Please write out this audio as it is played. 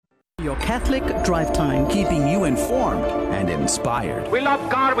Your Catholic Drive Time, keeping you informed and inspired. We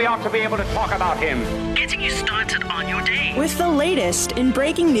love God, we ought to be able to talk about Him. Getting you started on your day. With the latest in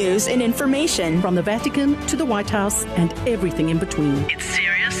breaking news and information. From the Vatican to the White House and everything in between. It's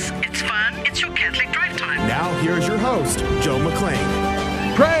serious, it's fun, it's your Catholic Drive Time. Now here's your host, Joe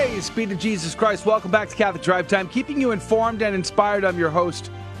McClain. Praise be to Jesus Christ. Welcome back to Catholic Drive Time, keeping you informed and inspired. I'm your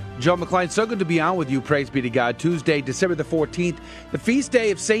host, Joe McClain. So good to be on with you. Praise be to God. Tuesday, December the 14th, the feast day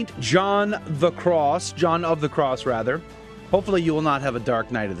of St. John of the Cross, rather. Hopefully you will not have a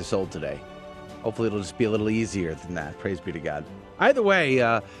dark night of the soul today. Hopefully it'll just be a little easier than that. Praise be to God. Either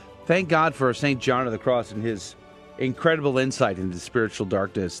way, thank God for St. John of the Cross and his incredible insight into spiritual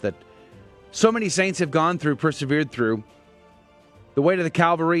darkness that so many saints have gone through, persevered through. The way to the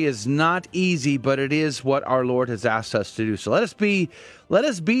Calvary is not easy, but it is what our Lord has asked us to do. So let us be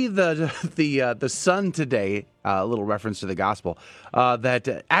the son today. A little reference to the gospel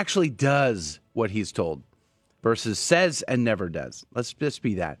that actually does what he's told, versus says and never does. Let's just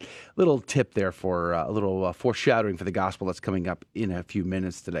be that. Little tip there for a little foreshadowing for the gospel that's coming up in a few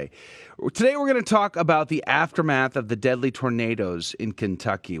minutes today. Today we're going to talk about the aftermath of the deadly tornadoes in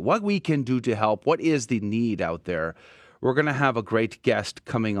Kentucky. What we can do to help. What is the need out there? We're going to have a great guest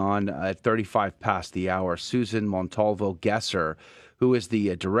coming on at 35 past the hour, Susan Montalvo-Gesser, who is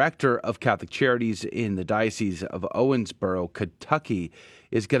the director of Catholic Charities in the Diocese of Owensboro, Kentucky,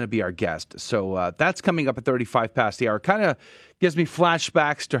 is going to be our guest. So that's coming up at 35 past the hour. Kind of gives me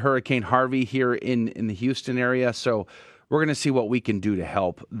flashbacks to Hurricane Harvey here in the Houston area. So we're going to see what we can do to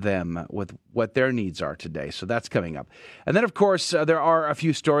help them with what their needs are today. So that's coming up. And then, of course, there are a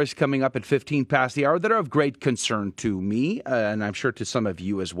few stories coming up at 15 past the hour that are of great concern to me, and I'm sure to some of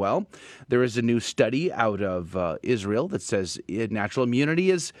you as well. There is a new study out of Israel that says natural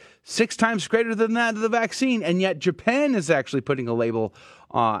immunity is 6 times greater than that of the vaccine, and yet Japan is actually putting a label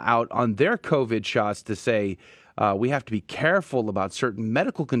out on their COVID shots to say we have to be careful about certain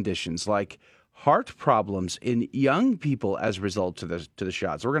medical conditions like heart problems in young people as a result to the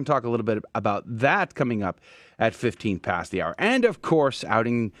shots. So we're going to talk a little bit about that coming up at 15 past the hour. And, of course, out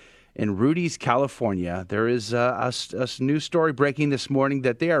in Rudy's, California, there is a news story breaking this morning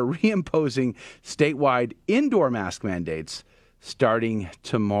that they are reimposing statewide indoor mask mandates starting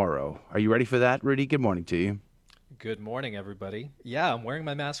tomorrow. Are you ready for that, Rudy? Good morning to you. Good morning, everybody. Yeah, I'm wearing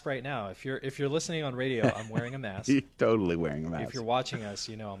my mask right now. If you're listening on radio, I'm wearing a mask. You're totally wearing a mask. If you're watching us,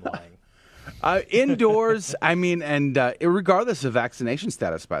 you know I'm lying. Indoors, I mean, and regardless of vaccination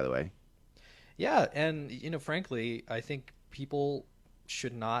status, by the way. Yeah, and frankly, I think people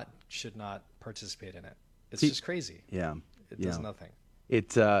should not participate in it. It's just crazy. Yeah, it does nothing.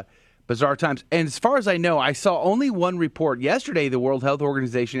 It's bizarre times. And as far as I know, I saw only one report yesterday. The World Health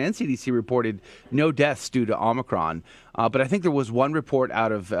Organization and CDC reported no deaths due to Omicron, but I think there was one report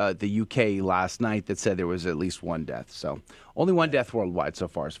out of the UK last night that said there was at least one death. So only one death worldwide so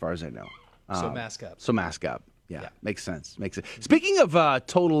far as I know. So mask up. Yeah, makes sense. Speaking of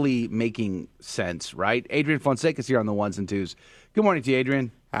totally making sense, right? Adrian Fonseca's here on the ones and twos. Good morning to you,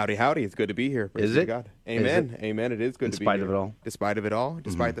 Adrian. Howdy. It's good to be here. Praise Is it? God. Amen. Amen. It is good to be here. Despite of it all?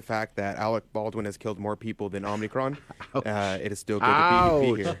 Despite the fact that Alec Baldwin has killed more people than Omicron, it is still good to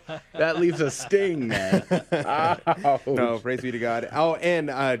be here. That leaves a sting, man. No, praise be to God. Oh, and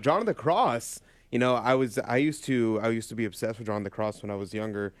John of the Cross. I used to be obsessed with John of the Cross when I was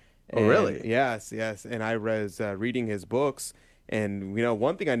younger. Oh, really? Yes. And I was reading his books. And,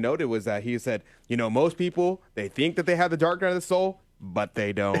 one thing I noted was that he said, most people, they think that they have the dark night of the soul, but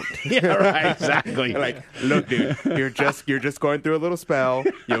they don't. Yeah, right, exactly. Like, look, dude, you're just going through a little spell.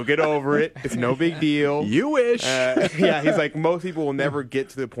 You'll get over it. It's no big deal. You wish. Yeah, he's like, most people will never get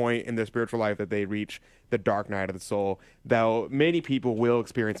to the point in their spiritual life that they reach the dark night of the soul, though many people will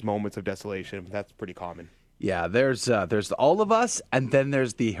experience moments of desolation. That's pretty common. Yeah, there's all of us, and then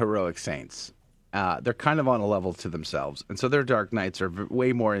there's the heroic saints. They're kind of on a level to themselves, and so their dark nights are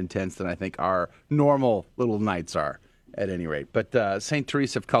way more intense than I think our normal little nights are, at any rate. But St.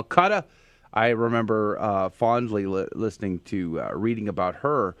 Teresa of Calcutta, I remember fondly listening to, reading about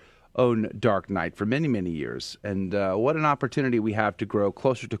her own dark night for many, many years, and what an opportunity we have to grow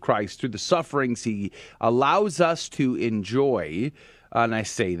closer to Christ through the sufferings He allows us to enjoy. And I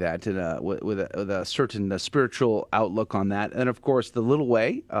say that with a certain spiritual outlook on that. And, of course, the little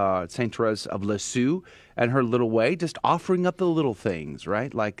way, St. Therese of Lisieux and her little way, just offering up the little things,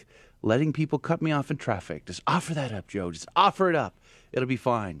 right? Like letting people cut me off in traffic. Just offer that up, Joe. Just offer it up. It'll be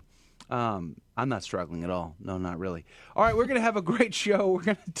fine. I'm not struggling at all. No, not really. All right, we're going to have a great show. We're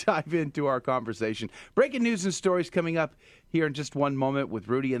going to dive into our conversation. Breaking news and stories coming up here in just one moment with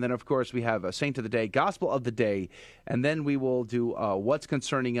Rudy. And then, of course, we have a Saint of the Day, Gospel of the Day. And then we will do What's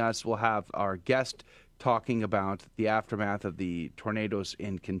Concerning Us. We'll have our guest talking about the aftermath of the tornadoes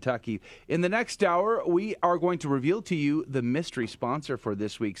in Kentucky. In the next hour, we are going to reveal to you the mystery sponsor for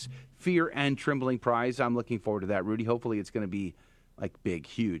this week's Fear and Trembling Prize. I'm looking forward to that, Rudy. Hopefully it's going to be like big,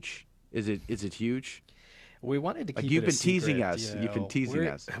 huge. Is it huge? We wanted to keep you've it been a secret, teasing us. You've been teasing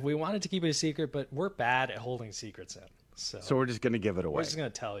us. We wanted to keep it a secret, but we're bad at holding secrets in. So we're just going to give it away. We're just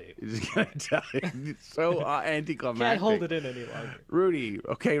going to tell you. You're just going to tell you. So anticlimactic. Can't hold it in any longer. Rudy,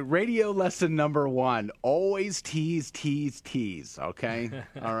 okay, radio lesson number 1. Always tease, okay?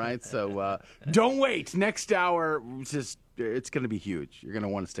 All right, so don't wait. Next hour, it's going to be huge. You're going to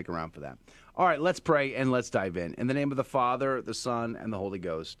want to stick around for that. All right, let's pray and let's dive in. In the name of the Father, the Son, and the Holy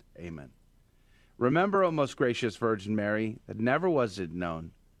Ghost, amen. Remember, O most gracious Virgin Mary, that never was it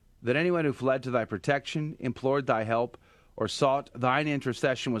known that anyone who fled to thy protection, implored thy help, or sought thine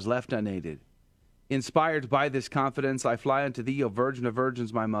intercession was left unaided. Inspired by this confidence, I fly unto thee, O Virgin of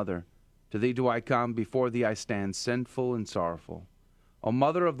Virgins, my mother. To thee do I come, before thee I stand, sinful and sorrowful. O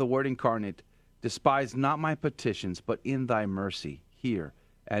Mother of the Word incarnate, despise not my petitions, but in thy mercy hear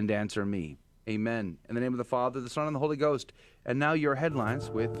and answer me. Amen. In the name of the Father, the Son, and the Holy Ghost. And now your headlines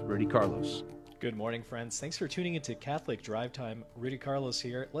with Rudy Carlos. Good morning, friends. Thanks for tuning into Catholic Drive Time. Rudy Carlos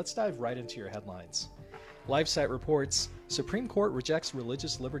here. Let's dive right into your headlines. LifeSite reports, Supreme Court rejects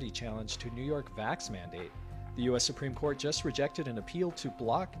religious liberty challenge to New York vax mandate. The U.S. Supreme Court just rejected an appeal to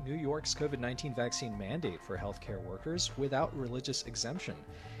block New York's COVID-19 vaccine mandate for healthcare workers without religious exemption,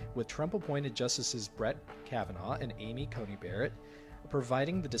 with Trump-appointed Justices Brett Kavanaugh and Amy Coney Barrett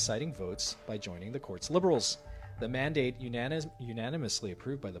providing the deciding votes by joining the court's liberals. The mandate, unanimously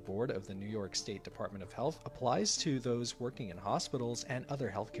approved by the board of the New York State Department of Health, applies to those working in hospitals and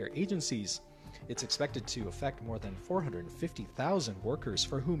other healthcare agencies. It's expected to affect more than 450,000 workers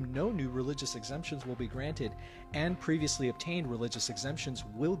for whom no new religious exemptions will be granted, and previously obtained religious exemptions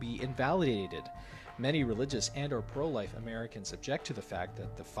will be invalidated. Many religious and or pro-life Americans object to the fact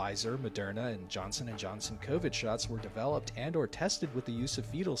that the Pfizer, Moderna, and Johnson & Johnson COVID shots were developed and or tested with the use of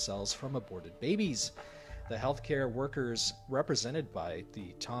fetal cells from aborted babies. The healthcare workers represented by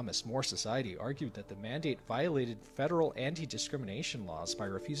the Thomas More Society argued that the mandate violated federal anti-discrimination laws by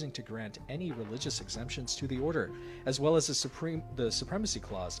refusing to grant any religious exemptions to the order, as well as the Supremacy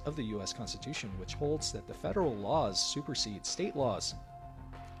Clause of the U.S. Constitution, which holds that the federal laws supersede state laws.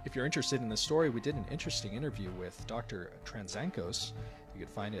 If you're interested in this story, we did an interesting interview with Dr. Tranzankos. You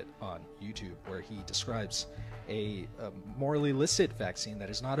can find it on YouTube, where he describes a morally illicit vaccine that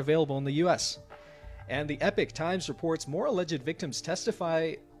is not available in the U.S. And the Epoch Times reports more alleged victims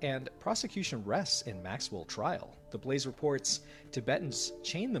testify and prosecution rests in Maxwell trial. The Blaze reports Tibetans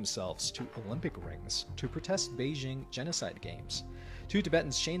chain themselves to Olympic rings to protest Beijing genocide games. 2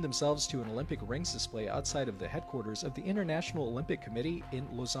 Tibetans chained themselves to an Olympic rings display outside of the headquarters of the International Olympic Committee in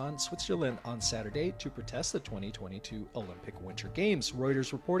Lausanne, Switzerland on Saturday to protest the 2022 Olympic Winter Games,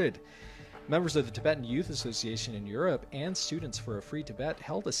 Reuters reported. Members of the Tibetan Youth Association in Europe and Students for a Free Tibet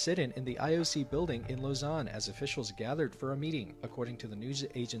held a sit-in in the IOC building in Lausanne as officials gathered for a meeting, according to the news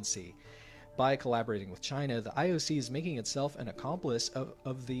agency. By collaborating with China, the IOC is making itself an accomplice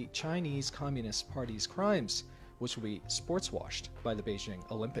of the Chinese Communist Party's crimes, which will be sports-washed by the Beijing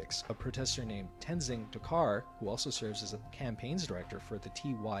Olympics. A protester named Tenzing Tokar, who also serves as a campaigns director for the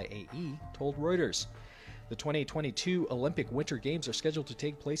TYAE, told Reuters. The 2022 Olympic Winter Games are scheduled to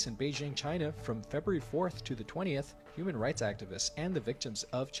take place in Beijing, China from February 4th to the 20th. Human rights activists and the victims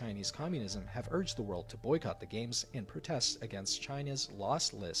of Chinese communism have urged the world to boycott the Games in protest against China's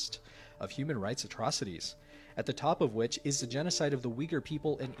lost list of human rights atrocities, at the top of which is the genocide of the Uyghur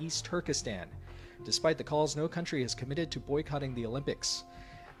people in East Turkestan. Despite the calls, no country has committed to boycotting the Olympics.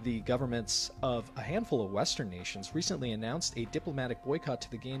 The governments of a handful of Western nations recently announced a diplomatic boycott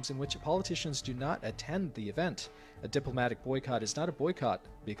to the Games in which politicians do not attend the event. A diplomatic boycott is not a boycott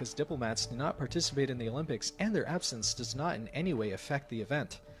because diplomats do not participate in the Olympics and their absence does not in any way affect the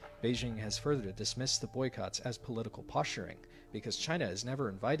event. Beijing has further dismissed the boycotts as political posturing because China has never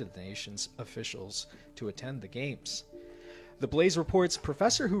invited the nation's officials to attend the Games. The Blaze reports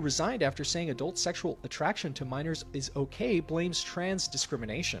professor who resigned after saying adult sexual attraction to minors is okay blames trans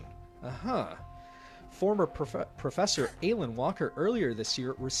discrimination. Former Professor Alan Walker earlier this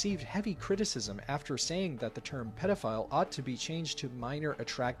year received heavy criticism after saying that the term pedophile ought to be changed to minor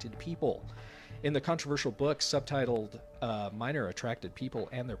attracted people. In the controversial book subtitled Minor Attracted People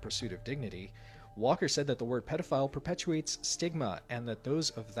and Their Pursuit of Dignity, Walker said that the word pedophile perpetuates stigma and that those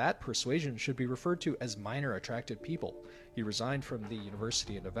of that persuasion should be referred to as minor attracted people. He resigned from the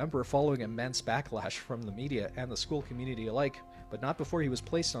university in November following immense backlash from the media and the school community alike, but not before he was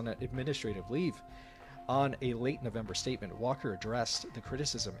placed on administrative leave. On a late November statement, Walker addressed the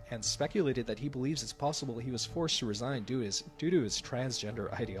criticism and speculated that he believes it's possible he was forced to resign due to his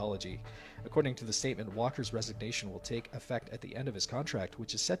transgender ideology. According to the statement, Walker's resignation will take effect at the end of his contract,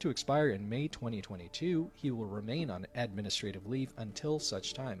 which is set to expire in May 2022. He will remain on administrative leave until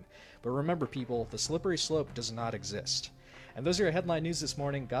such time. But remember, people, the slippery slope does not exist. And those are your headline news this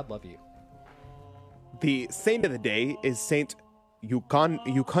morning. God love you. The saint of the day is Saint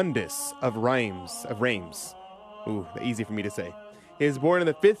Eucundus of Reims. Ooh, easy for me to say. He was born in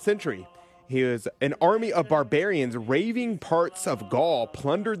the 5th century. He was an army of barbarians raving parts of Gaul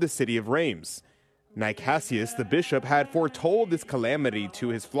plundered the city of Reims. Nicasius, the bishop, had foretold this calamity to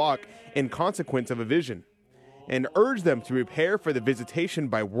his flock in consequence of a vision, and urged them to prepare for the visitation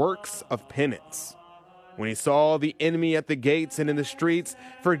by works of penance. When he saw the enemy at the gates and in the streets,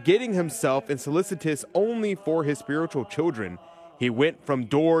 forgetting himself and solicitous only for his spiritual children, he went from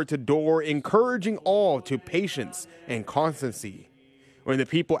door to door, encouraging all to patience and constancy. When the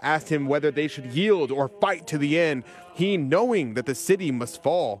people asked him whether they should yield or fight to the end, he, knowing that the city must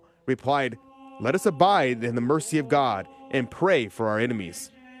fall, replied, "Let us abide in the mercy of God and pray for our enemies.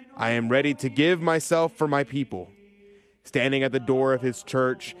 I am ready to give myself for my people." Standing at the door of his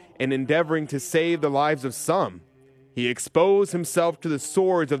church and endeavoring to save the lives of some, he exposed himself to the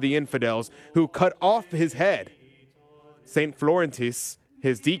swords of the infidels who cut off his head. Saint Florentis,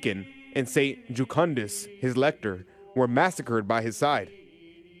 his deacon, and Saint Jucundus, his lector, were massacred by his side.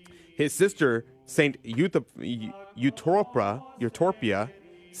 His sister, Saint Eutorpia,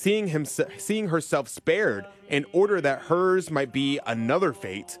 seeing herself spared in order that hers might be another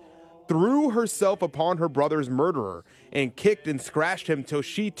fate, threw herself upon her brother's murderer and kicked and scratched him till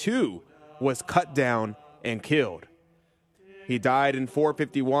she too was cut down and killed. He died in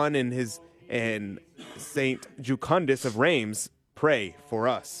 451, and Saint Jucundus of Reims, pray for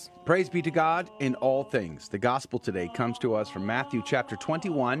us. Praise be to God in all things. The gospel today comes to us from Matthew chapter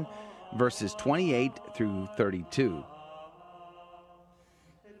 21, verses 28 through 32.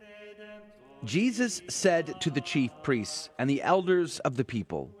 Jesus said to the chief priests and the elders of the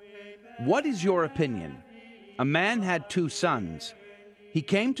people, "What is your opinion? A man had 2 sons. He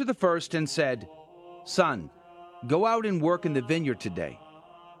came to the first and said, 'Son, go out and work in the vineyard today.'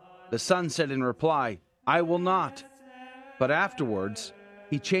 The son said in reply, 'I will not.' But afterwards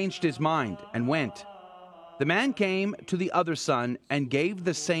he changed his mind and went. The man came to the other son and gave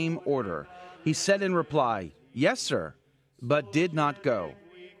the same order. He said in reply, 'Yes, sir,' but did not go.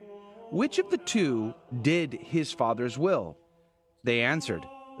 Which of the 2 did his father's will?" They answered,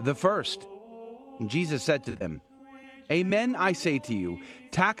 "The first." And Jesus said to them, "Amen, I say to you,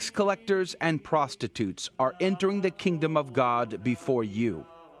 tax collectors and prostitutes are entering the kingdom of God before you.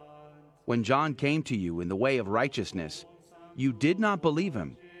 When John came to you in the way of righteousness, you did not believe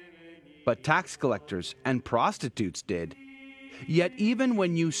him, but tax collectors and prostitutes did. Yet even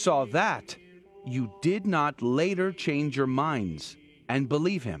when you saw that, you did not later change your minds and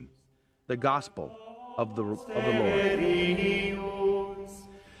believe him." The gospel of the Lord.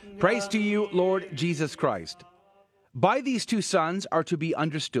 Praise to you, Lord Jesus Christ. By these 2 sons are to be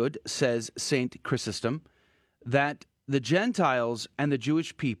understood, says Saint Chrysostom, that the Gentiles and the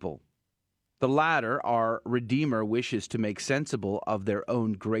Jewish people, the latter our Redeemer wishes to make sensible of their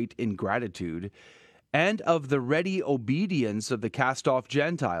own great ingratitude and of the ready obedience of the cast-off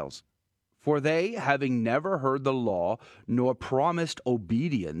Gentiles. For they, having never heard the law nor promised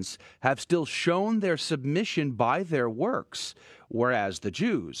obedience, have still shown their submission by their works, whereas the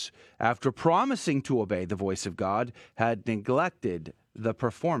Jews, after promising to obey the voice of God, had neglected the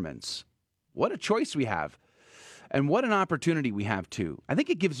performance. What a choice we have, and what an opportunity we have too. I think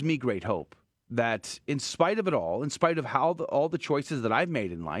it gives me great hope that in spite of it all, in spite of all the choices that I've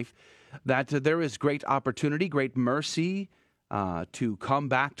made in life, that there is great opportunity, great mercy, to come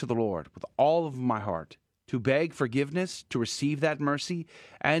back to the Lord with all of my heart, to beg forgiveness, to receive that mercy,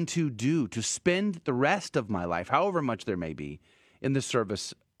 and to spend the rest of my life, however much there may be, in the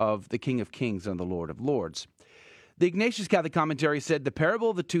service of the King of Kings and the Lord of Lords. The Ignatius Catholic Commentary said, the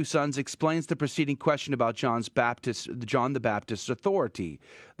parable of the 2 sons explains the preceding question about John the Baptist's authority.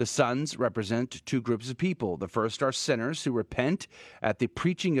 The sons represent 2 groups of people. The first are sinners who repent at the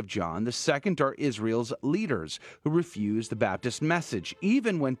preaching of John. The second are Israel's leaders who refuse the Baptist message,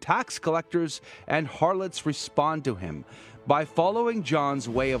 even when tax collectors and harlots respond to him. By following John's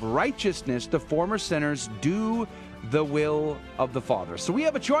way of righteousness, the former sinners do the will of the Father. So we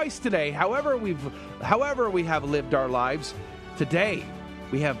have a choice today. However we have lived our lives, today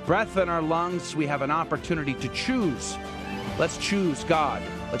we have breath in our lungs. We have an opportunity to choose. Let's choose God.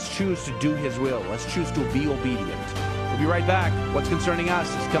 Let's choose to do His will. Let's choose to be obedient. We'll be right back. What's Concerning Us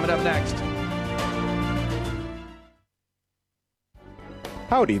is coming up next.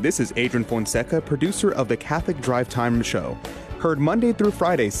 Howdy, this is Adrian Fonseca, producer of the Catholic Drive Time Show. Heard Monday through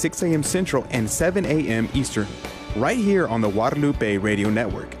Friday, 6 a.m. Central and 7 a.m. Eastern, right here on the Guadalupe Radio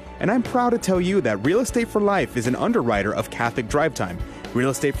Network. And I'm proud to tell you that Real Estate for Life is an underwriter of Catholic Drive Time.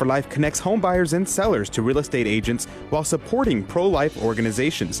 Real Estate for Life connects home buyers and sellers to real estate agents while supporting pro-life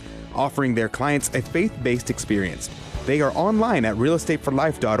organizations, offering their clients a faith-based experience. They are online at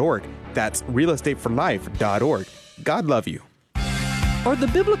realestateforlife.org. That's realestateforlife.org. God love you. Are the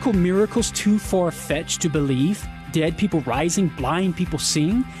biblical miracles too far-fetched to believe? Dead people rising, blind people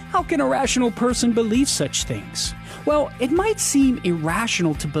seeing? How can a rational person believe such things? Well, it might seem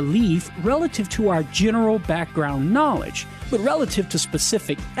irrational to believe relative to our general background knowledge, but relative to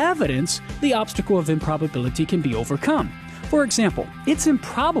specific evidence, the obstacle of improbability can be overcome. For example, it's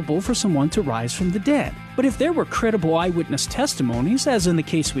improbable for someone to rise from the dead. But if there were credible eyewitness testimonies, as in the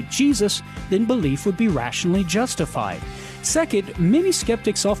case with Jesus, then belief would be rationally justified. Second, many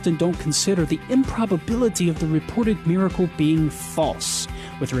skeptics often don't consider the improbability of the reported miracle being false.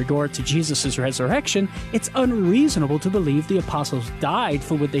 With regard to Jesus' resurrection, it's unreasonable to believe the apostles died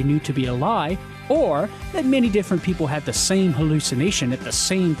for what they knew to be a lie, or that many different people had the same hallucination at the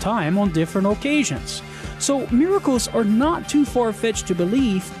same time on different occasions. So miracles are not too far-fetched to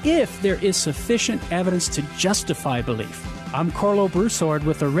believe if there is sufficient evidence to justify belief. I'm Carlo Broussard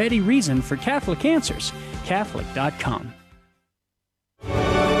with a ready reason for Catholic Answers, Catholic.com.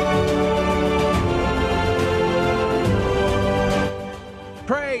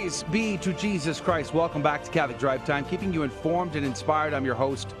 Praise be to Jesus Christ. Welcome back to Catholic Drive Time, keeping you informed and inspired. I'm your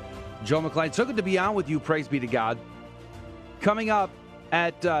host, Joe McClain. So good to be on with you. Praise be to God. Coming up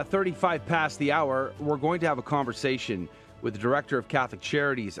at 35 past the hour, we're going to have a conversation with the Director of Catholic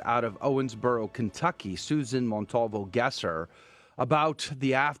Charities out of Owensboro, Kentucky, Susan Montalvo-Gesser, about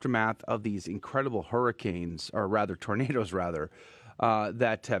the aftermath of these incredible hurricanes, or rather tornadoes,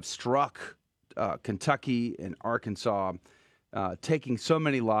 that have struck Kentucky and Arkansas, taking so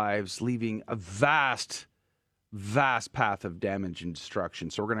many lives, leaving a vast path of damage and destruction.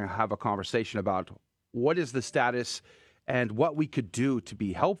 So we're going to have a conversation about what is the status and what we could do to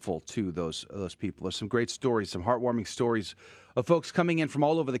be helpful to those people. There's some great stories, some heartwarming stories of folks coming in from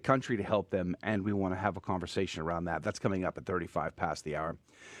all over the country to help them, and we want to have a conversation around that. That's coming up at 35 past the hour.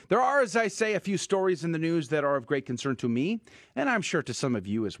 There are, as I say, a few stories in the news that are of great concern to me, and I'm sure to some of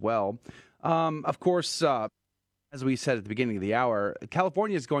you as well. Of course, as we said at the beginning of the hour,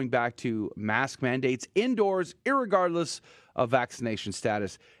 California is going back to mask mandates indoors, irregardless of vaccination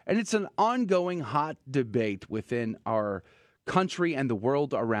status. And it's an ongoing hot debate within our country and the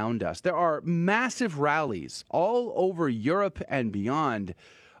world around us. There are massive rallies all over Europe and beyond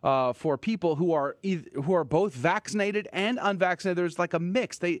for people who are both vaccinated and unvaccinated. There's like a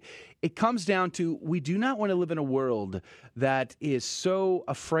mix. It comes down to, we do not want to live in a world that is so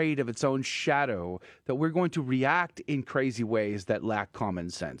afraid of its own shadow that we're going to react in crazy ways that lack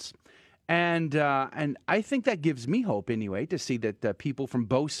common sense. And I think that gives me hope anyway, to see that people from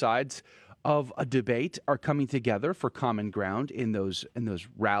both sides of a debate are coming together for common ground in those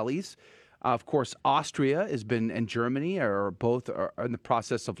rallies. Of course, Austria and Germany are both in the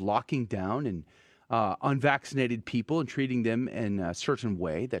process of locking down and unvaccinated people and treating them in a certain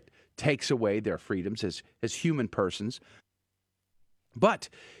way that takes away their freedoms as human persons. But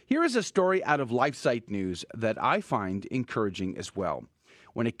here is a story out of LifeSite News that I find encouraging as well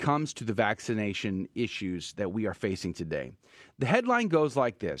when it comes to the vaccination issues that we are facing today. The headline goes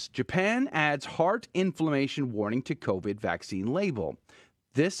like this: Japan adds heart inflammation warning to COVID vaccine label.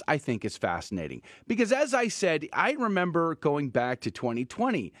 This, I think, is fascinating because, as I said, I remember going back to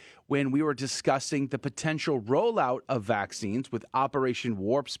 2020 when we were discussing the potential rollout of vaccines with Operation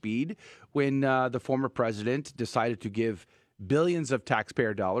Warp Speed, when the former president decided to give billions of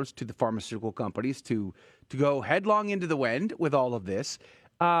taxpayer dollars to the pharmaceutical companies to go headlong into the wind with all of this.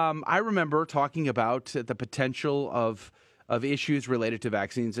 I remember talking about the potential of issues related to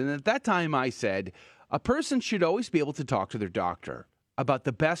vaccines. And at that time, I said a person should always be able to talk to their doctor about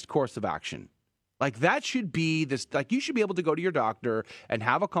the best course of action. Like that should be this, like you should be able to go to your doctor and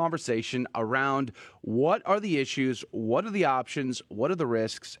have a conversation around what are the issues, what are the options, what are the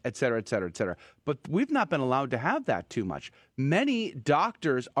risks, et cetera, et cetera, et cetera. But we've not been allowed to have that too much. Many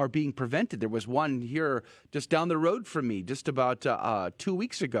doctors are being prevented. There was one here just down the road from me just about 2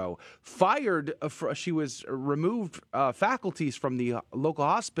 weeks ago, fired. She was removed faculties from the local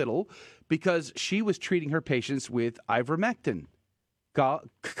hospital because she was treating her patients with ivermectin. God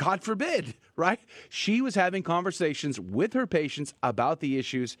forbid, right? She was having conversations with her patients about the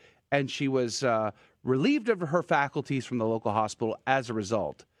issues, and she was relieved of her faculties from the local hospital as a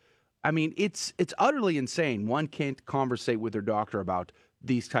result. I mean, it's utterly insane. One can't conversate with their doctor about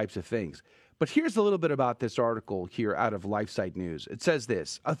these types of things. But here's a little bit about this article here out of LifeSite News. It says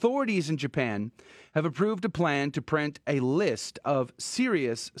this: authorities in Japan have approved a plan to print a list of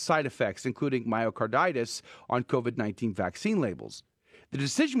serious side effects, including myocarditis, on COVID-19 vaccine labels. The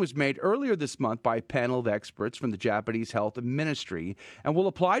decision was made earlier this month by a panel of experts from the Japanese Health Ministry and will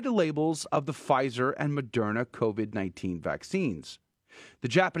apply to labels of the Pfizer and Moderna COVID-19 vaccines. The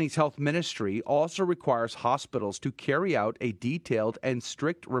Japanese Health Ministry also requires hospitals to carry out a detailed and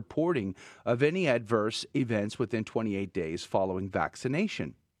strict reporting of any adverse events within 28 days following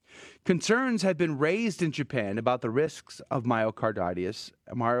vaccination. Concerns had been raised in Japan about the risks of myocarditis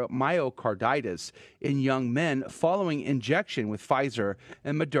in young men following injection with Pfizer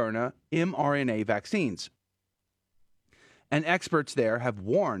and Moderna mRNA vaccines. And experts there have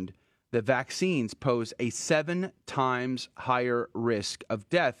warned that vaccines pose a 7 times higher risk of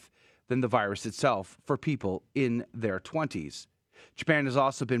death than the virus itself for people in their 20s. Japan has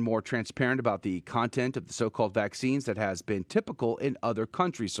also been more transparent about the content of the so-called vaccines that has been typical in other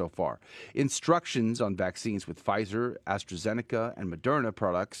countries so far. Instructions on vaccines with Pfizer, AstraZeneca, and Moderna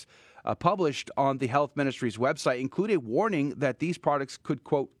products published on the Health Ministry's website include a warning that these products could,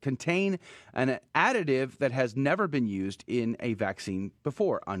 quote, contain an additive that has never been used in a vaccine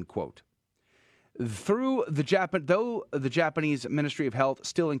before, unquote. Though the Japanese Ministry of Health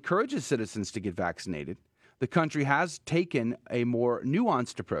still encourages citizens to get vaccinated, the country has taken a more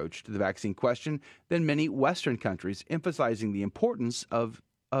nuanced approach to the vaccine question than many Western countries, emphasizing the importance of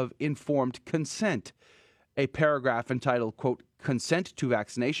informed consent. A paragraph entitled, quote, consent to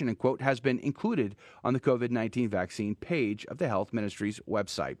vaccination, end quote, has been included on the COVID-19 vaccine page of the Health Ministry's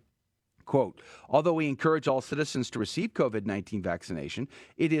website. Quote, although we encourage all citizens to receive COVID-19 vaccination,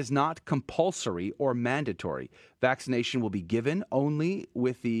 it is not compulsory or mandatory. Vaccination will be given only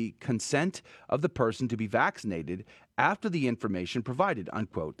with the consent of the person to be vaccinated after the information provided,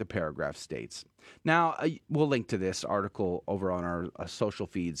 unquote, the paragraph states. Now, we'll link to this article over on our social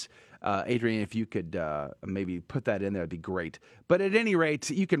feeds. Adrian, if you could maybe put that in there, that'd be great. But at any rate,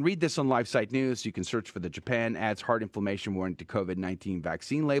 you can read this on LifeSite News. You can search for the Japan adds heart inflammation warning to COVID-19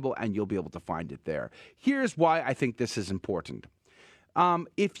 vaccine label, and you'll be able to find it there. Here's why I think this is important.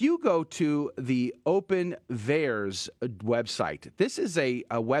 If you go to the Open VAERS website, this is a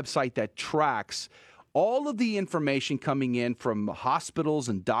website that tracks all of the information coming in from hospitals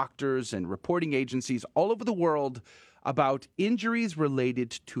and doctors and reporting agencies all over the world about injuries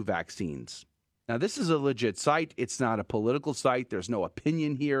related to vaccines. Now, this is a legit site. It's not a political site. There's no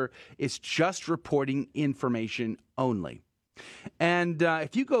opinion here. It's just reporting information only. And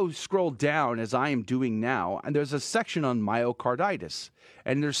if you go scroll down, as I am doing now, and there's a section on myocarditis,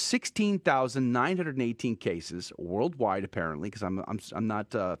 and there's 16,918 cases worldwide, apparently, because I'm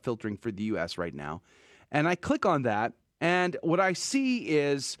not filtering for the U.S. right now. And I click on that, and what I see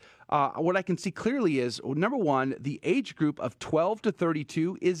is, what I can see clearly is, number one, the age group of 12 to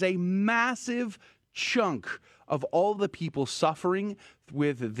 32 is a massive chunk of all the people suffering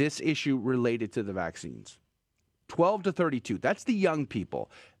with this issue related to the vaccines. 12 to 32. That's the young people.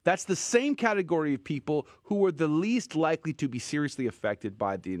 That's the same category of people who are the least likely to be seriously affected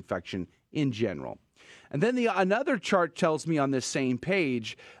by the infection in general. And then another chart tells me on this same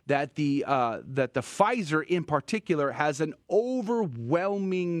page that the Pfizer in particular has an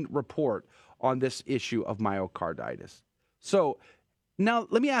overwhelming report on this issue of myocarditis. So now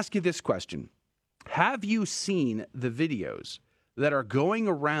let me ask you this question. Have you seen the videos that are going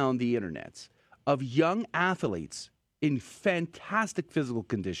around the internet of young athletes in fantastic physical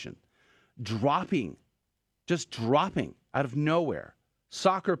condition just dropping out of nowhere?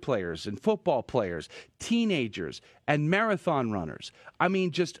 Soccer players and football players, teenagers and marathon runners. I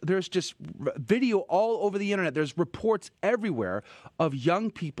mean, there's just video all over the internet. There's reports everywhere of young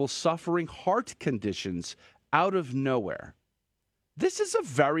people suffering heart conditions out of nowhere. This is a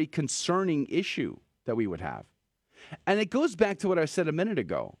very concerning issue that we would have. And it goes back to what I said a minute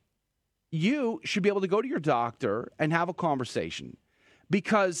ago. You should be able to go to your doctor and have a conversation.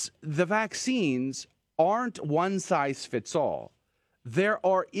 because the vaccines aren't one size fits all. There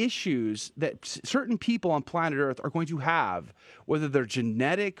are issues that certain people on planet Earth are going to have, whether they're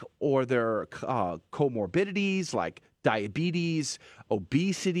genetic or they're comorbidities like diabetes,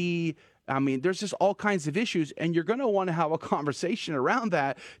 obesity. I mean, there's just all kinds of issues, and you're going to want to have a conversation around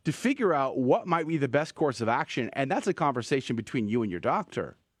that to figure out what might be the best course of action, and that's a conversation between you and your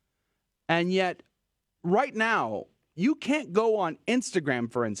doctor. And yet, right now, you can't go on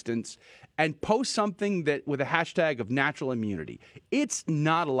Instagram, for instance, and post something that with a hashtag of natural immunity. It's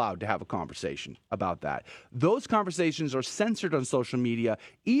not allowed to have a conversation about that. Those conversations are censored on social media,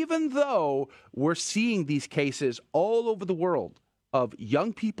 even though we're seeing these cases all over the world of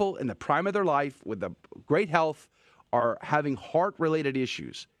young people in the prime of their life with a great health are having heart-related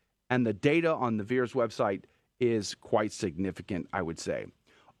issues. And the data on the VAERS website is quite significant, I would say.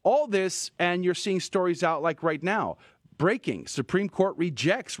 All this, and you're seeing stories out like right now. Breaking, Supreme Court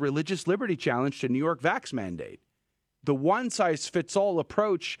rejects religious liberty challenge to New York vax mandate. The one-size-fits-all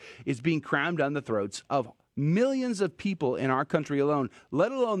approach is being crammed down the throats of millions of people in our country alone,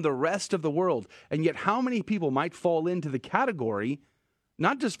 let alone the rest of the world. And yet how many people might fall into the category,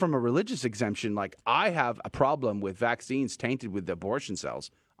 not just from a religious exemption, like I have a problem with vaccines tainted with abortion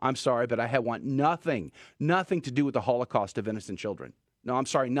cells. I'm sorry, but I want nothing to do with the Holocaust of innocent children. No, I'm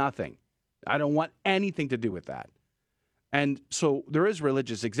sorry, nothing. I don't want anything to do with that. And so there is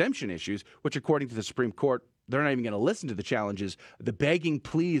religious exemption issues, which according to the Supreme Court, they're not even going to listen to the challenges, the begging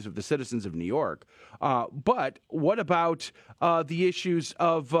pleas of the citizens of New York. But what about the issues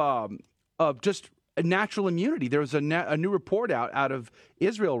of just natural immunity? There's a new report out of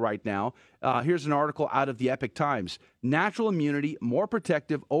Israel right now. Here's an article out of the Epoch Times. Natural immunity more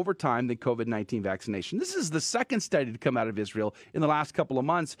protective over time than COVID-19 vaccination. This is the second study to come out of Israel in the last couple of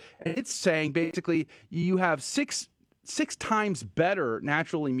months. And it's saying basically you have six times better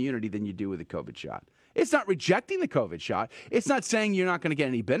natural immunity than you do with a COVID shot. It's not rejecting the COVID shot. It's not saying you're not going to get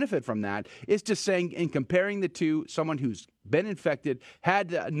any benefit from that. It's just saying in comparing the two, someone who's been infected,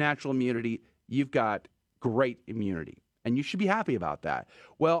 had natural immunity, you've got great immunity. And you should be happy about that.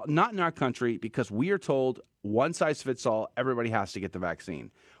 Well, not in our country because we are told one size fits all, everybody has to get the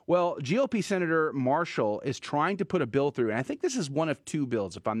vaccine. Well, GOP Senator Marshall is trying to put a bill through, and I think this is one of two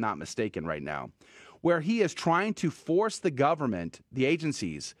bills, if I'm not mistaken right now, where he is trying to force the government, the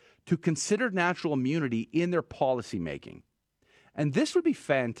agencies, to consider natural immunity in their policymaking. And this would be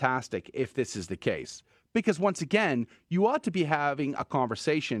fantastic if this is the case. Because once again, you ought to be having a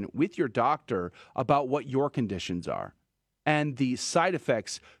conversation with your doctor about what your conditions are and the side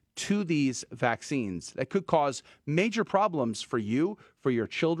effects to these vaccines that could cause major problems for you, for your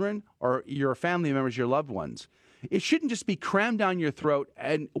children, or your family members, your loved ones. It shouldn't just be crammed down your throat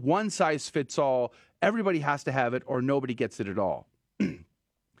and one size fits all. Everybody has to have it or nobody gets it at all.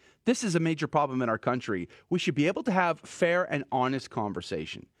 This is a major problem in our country. We should be able to have fair and honest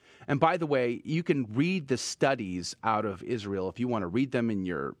conversation. And by the way, you can read the studies out of Israel if you want to read them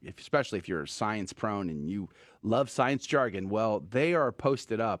especially if you're science prone and you love science jargon. Well, they are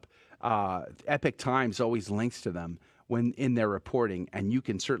posted up. Epoch Times always links to them when in their reporting, and you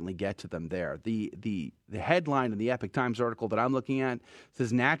can certainly get to them there. The headline in the Epoch Times article that I'm looking at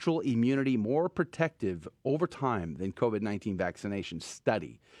says natural immunity more protective over time than COVID-19 vaccination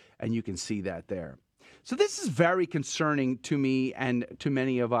study, and you can see that there. So this is very concerning to me and to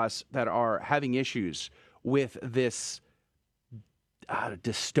many of us that are having issues with this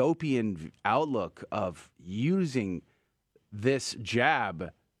dystopian outlook of using this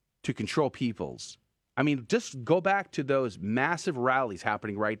jab to control peoples. I mean, just go back to those massive rallies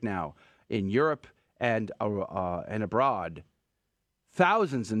happening right now in Europe and abroad.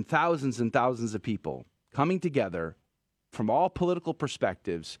 Thousands and thousands and thousands of people coming together from all political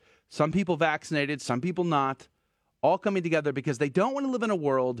perspectives. Some people vaccinated, some people not, all coming together because they don't want to live in a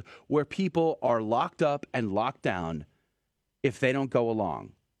world where people are locked up and locked down if they don't go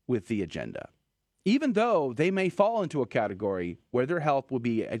along with the agenda. Even though they may fall into a category where their health will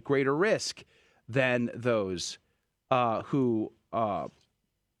be at greater risk than those who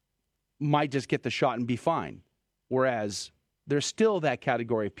might just get the shot and be fine. Whereas there's still that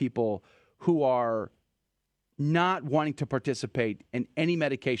category of people who are not wanting to participate in any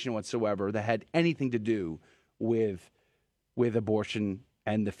medication whatsoever that had anything to do with abortion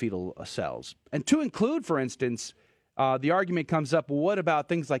and the fetal cells. And to include, for instance, the argument comes up, well, what about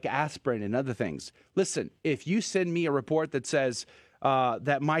things like aspirin and other things? Listen, if you send me a report that says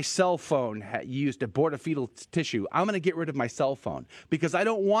that my cell phone used abortifetal tissue, I'm going to get rid of my cell phone because I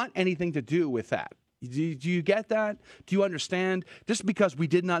don't want anything to do with that. Do you get that? Do you understand? Just because we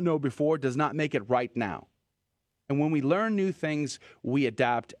did not know before does not make it right now. And when we learn new things, we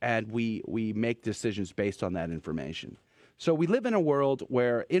adapt and we make decisions based on that information. So we live in a world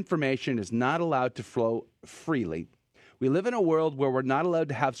where information is not allowed to flow freely. We live in a world where we're not allowed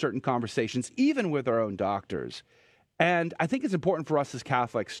to have certain conversations, even with our own doctors. And I think it's important for us as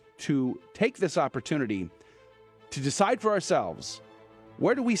Catholics to take this opportunity to decide for ourselves,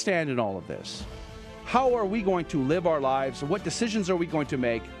 where do we stand in all of this? How are we going to live our lives? What decisions are we going to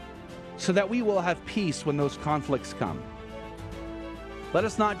make so that we will have peace when those conflicts come? Let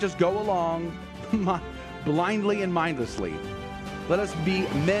us not just go along blindly and mindlessly. Let us be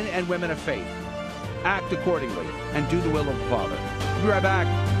men and women of faith. Act accordingly and do the will of the Father. We'll be right back.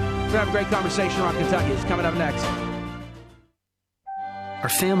 We're going to have a great conversation around Kentucky. It's coming up next. Our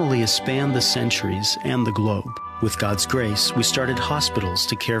family has spanned the centuries and the globe. With God's grace, we started hospitals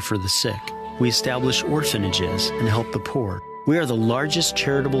to care for the sick. We established orphanages and help the poor. We are the largest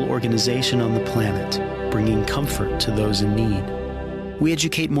charitable organization on the planet, bringing comfort to those in need. We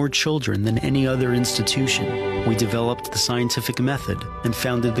educate more children than any other institution. We developed the scientific method and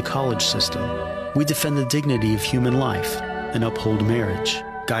founded the college system. We defend the dignity of human life and uphold marriage.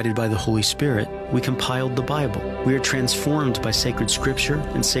 Guided by the Holy Spirit, we compiled the Bible. We are transformed by sacred scripture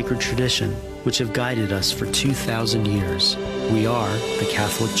and sacred tradition, which have guided us for 2,000 years. We are the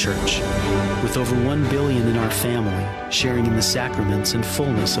Catholic Church. With over 1 billion in our family, sharing in the sacraments and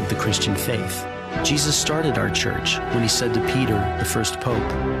fullness of the Christian faith. Jesus started our church when he said to Peter, the first pope,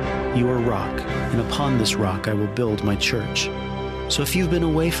 "You are rock, and upon this rock I will build my church." So if you've been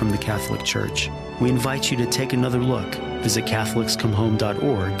away from the Catholic Church, we invite you to take another look. Visit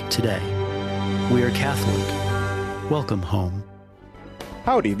CatholicsComeHome.org today. We are Catholic. Welcome home.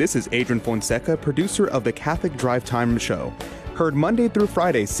 Howdy, this is Adrian Fonseca, producer of the Catholic Drive Time Show. Heard Monday through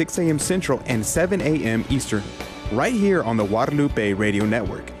Friday, 6 a.m. Central and 7 a.m. Eastern, right here on the Guadalupe Radio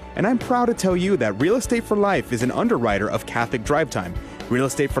Network. And I'm proud to tell you that Real Estate for Life is an underwriter of Catholic Drive Time. Real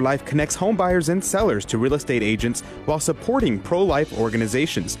Estate for Life connects home buyers and sellers to real estate agents while supporting pro-life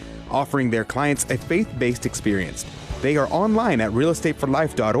organizations, offering their clients a faith-based experience. They are online at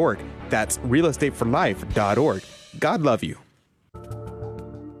realestateforlife.org. That's realestateforlife.org. God love you.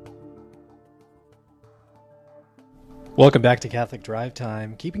 Welcome back to Catholic Drive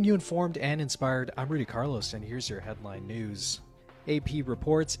Time, keeping you informed and inspired. I'm Rudy Carlos, and here's your headline news. AP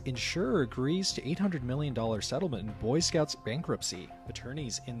reports insurer agrees to $800 million settlement in Boy Scouts bankruptcy.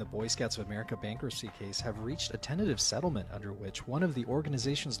 Attorneys in the Boy Scouts of America bankruptcy case have reached a tentative settlement under which one of the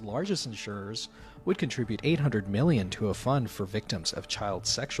organization's largest insurers would contribute $800 million to a fund for victims of child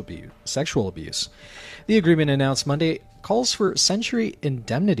sexual abuse. The agreement announced Monday calls for Century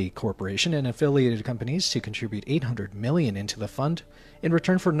Indemnity Corporation and affiliated companies to contribute $800 million into the fund in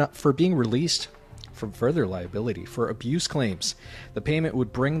return for being released from further liability for abuse claims. The payment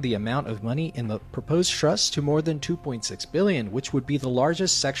would bring the amount of money in the proposed trust to more than $2.6 billion, which would be the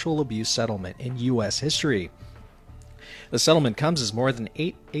largest sexual abuse settlement in U.S. history. The settlement comes as more than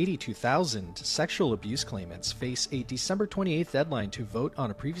 82,000 sexual abuse claimants face a December 28th deadline to vote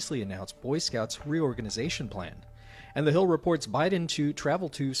on a previously announced Boy Scouts reorganization plan. And the Hill reports Biden to travel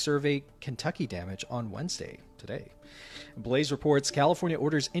to survey Kentucky damage on Wednesday, today. Blaze reports California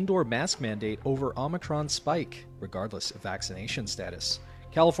orders indoor mask mandate over Omicron spike, regardless of vaccination status.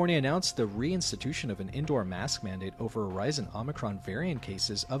 California announced the reinstitution of an indoor mask mandate over a rise in Omicron variant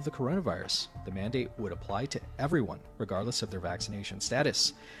cases of the coronavirus. The mandate would apply to everyone, regardless of their vaccination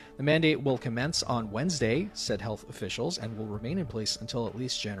status. The mandate will commence on Wednesday, said health officials, and will remain in place until at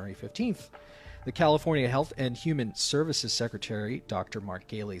least January 15th. The California Health and Human Services Secretary, Dr. Mark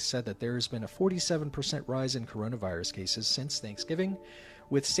Galey, said that there has been a 47% rise in coronavirus cases since Thanksgiving,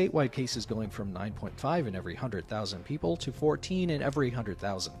 with statewide cases going from 9.5 in every 100,000 people to 14 in every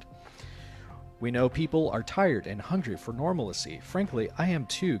 100,000. We know people are tired and hungry for normalcy. Frankly, I am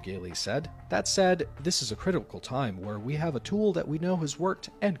too, Galey said. That said, this is a critical time where we have a tool that we know has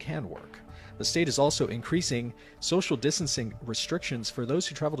worked and can work. The state is also increasing social distancing restrictions for those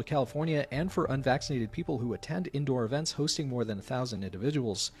who travel to California and for unvaccinated people who attend indoor events hosting more than 1,000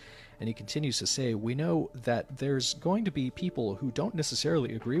 individuals. And he continues to say, we know that there's going to be people who don't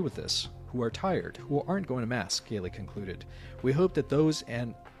necessarily agree with this, who are tired, who aren't going to mask, Galey concluded. We hope that those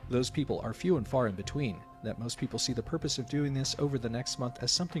people are few and far in between, that most people see the purpose of doing this over the next month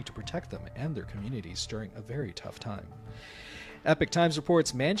as something to protect them and their communities during a very tough time. Epoch Times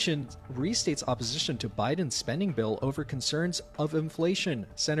reports Manchin restates opposition to Biden's spending bill over concerns of inflation.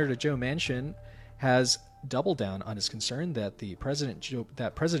 Senator Joe Manchin has doubled down on his concern that President Joe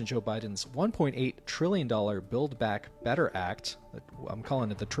Biden's $1.8 trillion Build Back Better Act, I'm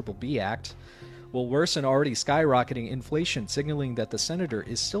calling it the Triple B Act, will worsen already skyrocketing inflation, signaling that the senator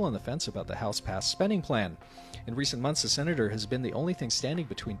is still on the fence about the House-passed spending plan. In recent months, the senator has been the only thing standing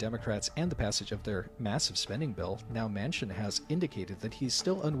between Democrats and the passage of their massive spending bill. Now Manchin has indicated that he's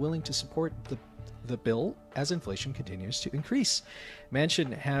still unwilling to support the bill as inflation continues to increase.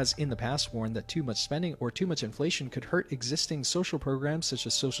 Manchin has in the past warned that too much spending or too much inflation could hurt existing social programs such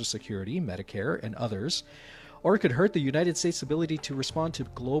as Social Security, Medicare, and others, or it could hurt the United States' ability to respond to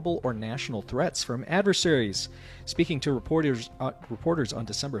global or national threats from adversaries. Speaking to reporters on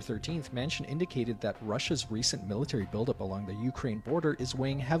December 13th, Manchin indicated that Russia's recent military buildup along the Ukraine border is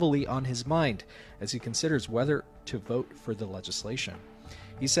weighing heavily on his mind as he considers whether to vote for the legislation.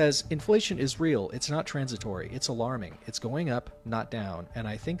 He says, inflation is real, it's not transitory, it's alarming, it's going up, not down, and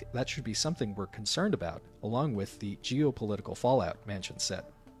I think that should be something we're concerned about, along with the geopolitical fallout, Manchin said.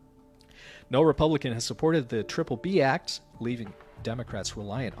 No Republican has supported the Triple B Act, leaving Democrats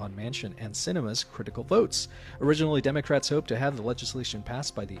reliant on Manchin and Sinema's critical votes. Originally, Democrats hoped to have the legislation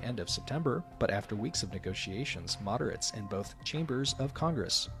passed by the end of September, but after weeks of negotiations, moderates in both chambers of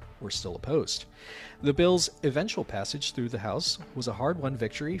Congress were still opposed. The bill's eventual passage through the House was a hard-won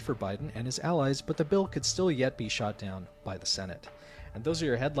victory for Biden and his allies, but the bill could still yet be shot down by the Senate. And those are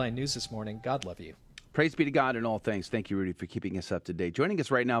your headline news this morning. God love you. Praise be to God in all things. Thank you, Rudy, for keeping us up to date. Joining us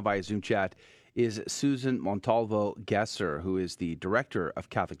right now via Zoom chat is Susan Montalvo Gesser, who is the Director of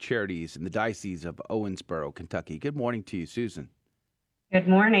Catholic Charities in the Diocese of Owensboro, Kentucky. Good morning to you, Susan. Good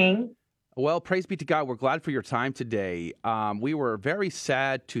morning. Well, praise be to God. We're glad for your time today. We were very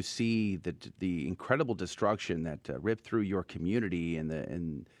sad to see the incredible destruction that ripped through your community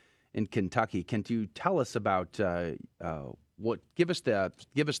in Kentucky. Can you tell us about give us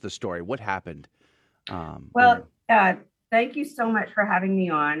the story? What happened? Thank you so much for having me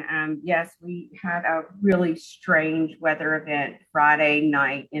on. Yes, we had a really strange weather event Friday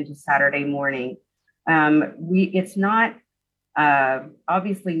night into Saturday morning. It's not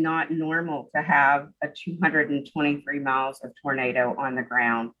obviously not normal to have a 223 miles of tornado on the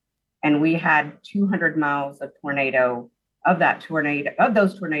ground, and we had 200 miles of those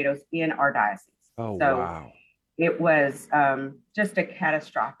tornadoes in our diocese. Oh, so wow! It was just a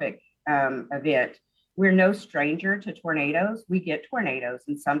catastrophic event. We're no stranger to tornadoes. We get tornadoes,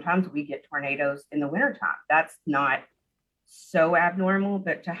 and sometimes we get tornadoes in the wintertime. That's not so abnormal,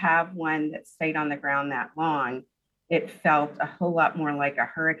 but to have one that stayed on the ground that long, it felt a whole lot more like a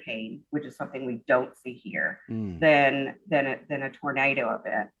hurricane, which is something we don't see here, than a tornado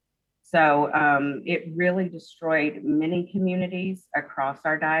event. So it really destroyed many communities across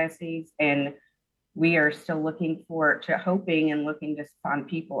our diocese, and we are still hoping and looking to find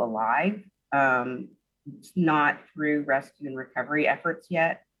people alive. Not through rescue and recovery efforts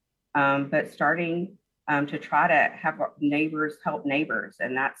yet, but starting to try to have neighbors help neighbors.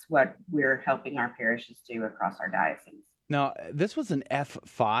 And that's what we're helping our parishes do across our diocese. Now, this was an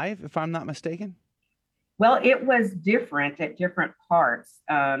F5, if I'm not mistaken? Well, it was different at different parts.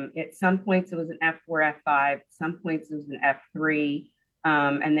 At some points, it was an F4, F5. Some points, it was an F3.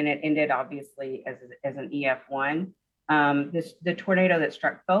 And then it ended, obviously, as an EF1. The tornado that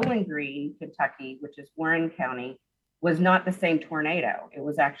struck Bowling Green, Kentucky, which is Warren County, was not the same tornado. It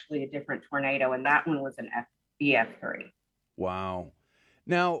was actually a different tornado, and that one was an EF3. Wow.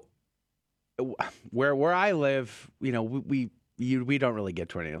 Now, where I live, we don't really get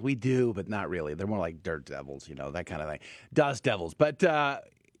tornadoes. We do, but not really. They're more like dirt devils, that kind of thing. Dust devils. But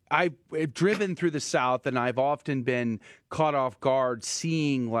I've driven through the South, and I've often been caught off guard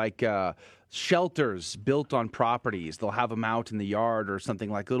seeing shelters built on properties. They'll have them out in the yard or something,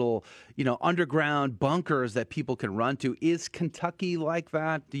 like little, underground bunkers that people can run to. Is Kentucky like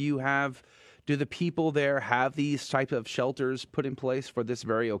that? Do the people there have these type of shelters put in place for this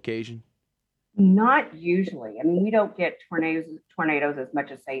very occasion? Not usually. I mean, we don't get tornadoes as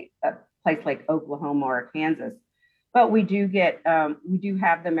much as, say, a place like Oklahoma or Kansas, but we do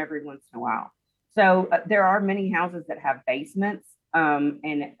have them every once in a while. So there are many houses that have basements, and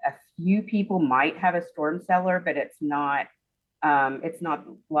a few people might have a storm cellar, but it's not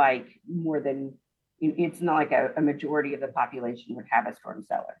like a majority of the population would have a storm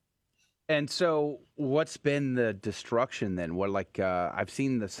cellar. And so what's been the destruction then? I've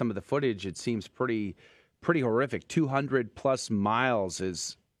seen some of the footage. It seems pretty horrific. 200 plus miles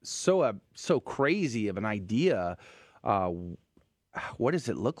is so crazy of an idea. What does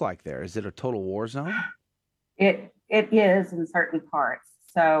it look like there? Is it a total war zone? It is in certain parts.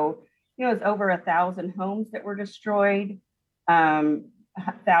 So, it's over 1,000 homes that were destroyed,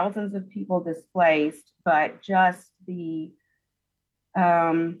 thousands of people displaced, but just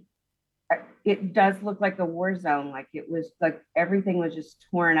it does look like a war zone. Like it was like everything was just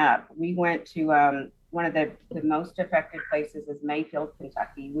torn up. We went to one of the most affected places is Mayfield,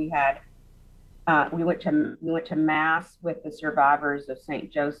 Kentucky. We had We went to mass with the survivors of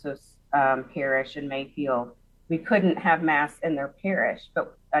St. Joseph's Parish in Mayfield. We couldn't have mass in their parish,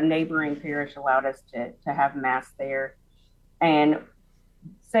 but a neighboring parish allowed us to have mass there. And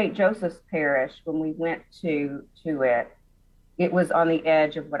St. Joseph's Parish, when we went to it, it was on the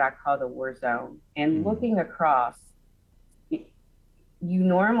edge of what I call the war zone. And looking across, you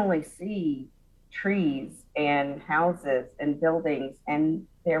normally see trees and houses and buildings, and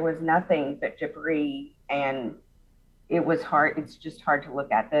there was nothing but debris, and it was hard. It's just hard to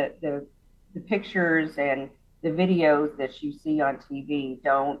look at. The pictures and the videos that you see on TV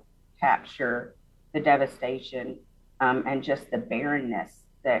don't capture the devastation and just the barrenness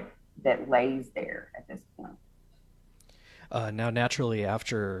that lays there at this point. Now, naturally,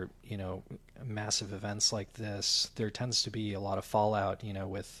 after massive events like this, there tends to be a lot of fallout,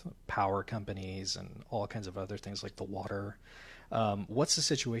 with power companies and all kinds of other things like the water. What's the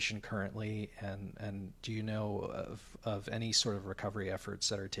situation currently, and do you know of any sort of recovery efforts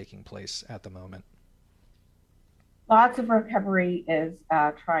that are taking place at the moment? Lots of recovery is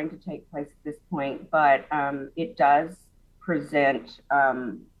trying to take place at this point, but it does present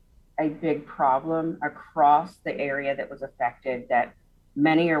a big problem across the area that was affected, that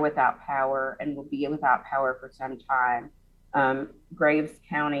many are without power and will be without power for some time. Graves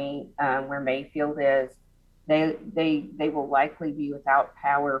County, where Mayfield is, they will likely be without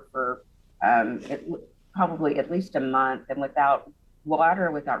power for probably at least a month, and without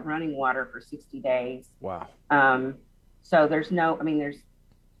running water for 60 days. Wow. So there's no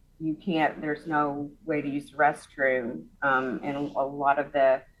way to use the restroom. And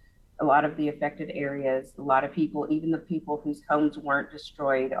a lot of the affected areas, a lot of people, even the people whose homes weren't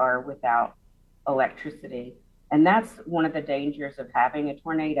destroyed, are without electricity. And that's one of the dangers of having a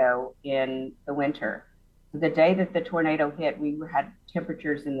tornado in the winter. The day that the tornado hit, we had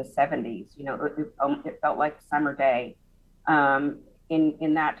temperatures in the 70s. It felt like a summer day.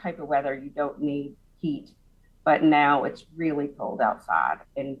 In that type of weather, you don't need heat. But now it's really cold outside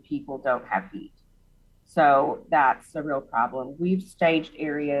and people don't have heat. So that's a real problem. We've staged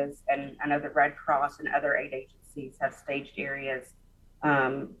areas, and I know the Red Cross and other aid agencies have staged areas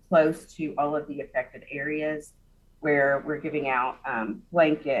close to all of the affected areas, where we're giving out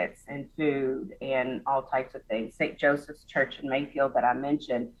blankets and food and all types of things. St. Joseph's Church in Mayfield that I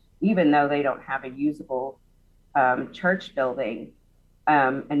mentioned, even though they don't have a usable church building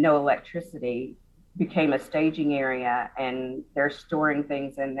and no electricity, became a staging area, and they're storing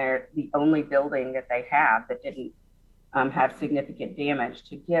things in there, the only building that they have that didn't have significant damage,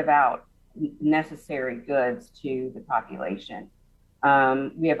 to give out necessary goods to the population.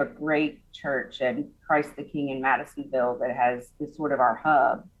 We have a great church at Christ the King in Madisonville that is sort of our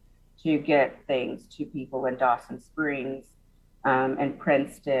hub to get things to people in Dawson Springs and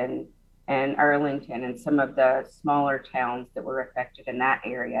Princeton and Arlington and some of the smaller towns that were affected in that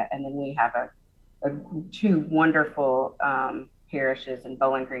area. And then we have two wonderful parishes in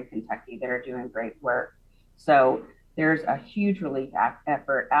Bowling Green, Kentucky that are doing great work. So there's a huge relief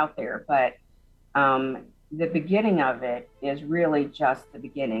effort out there, but the beginning of it is really just the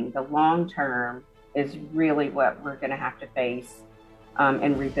beginning. The long term is really what we're going to have to face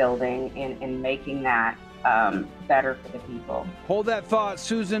in rebuilding and making that better for the people. Hold that thought.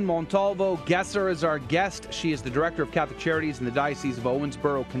 Susan Montalvo Gesser is our guest. She is the Director of Catholic Charities in the Diocese of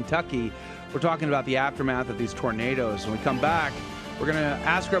Owensboro, Kentucky. We're talking about the aftermath of these tornadoes. When we come back, we're going to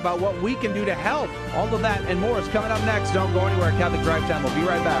ask her about what we can do to help. All of that and more is coming up next. Don't go anywhere. Catholic Drive Time. We'll be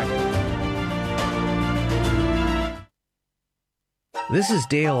right back. This is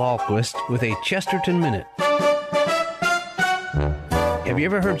Dale Ahlquist with a Chesterton Minute. Have you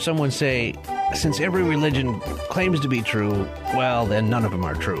ever heard someone say, since every religion claims to be true, well, then none of them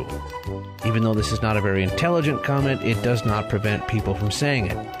are true? Even though this is not a very intelligent comment, it does not prevent people from saying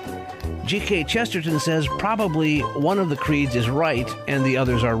it. G.K. Chesterton says probably one of the creeds is right and the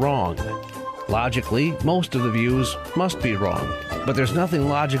others are wrong. Logically, most of the views must be wrong, but there's nothing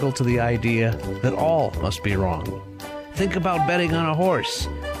logical to the idea that all must be wrong. Think about betting on a horse.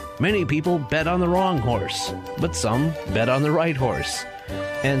 Many people bet on the wrong horse, but some bet on the right horse.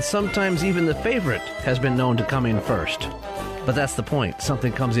 And sometimes even the favorite has been known to come in first. But that's the point.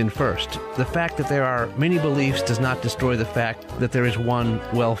 Something comes in first. The fact that there are many beliefs does not destroy the fact that there is one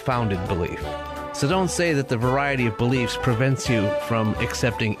well-founded belief. So don't say that the variety of beliefs prevents you from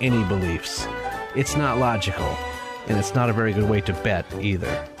accepting any beliefs. It's not logical, and it's not a very good way to bet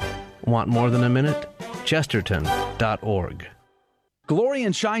either. Want more than a minute? Chesterton.org.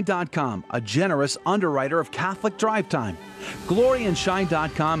 GloryandShine.com, a generous underwriter of Catholic Drive Time.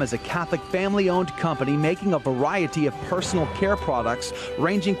 GloryandShine.com is a Catholic family-owned company making a variety of personal care products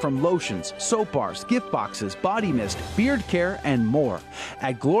ranging from lotions, soap bars, gift boxes, body mist, beard care, and more.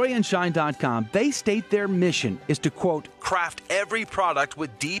 At GloryandShine.com, they state their mission is to, quote, craft every product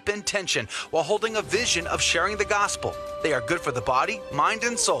with deep intention while holding a vision of sharing the gospel. They are good for the body, mind,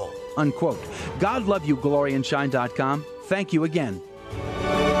 and soul, unquote. God love you, GloryandShine.com. Thank you again.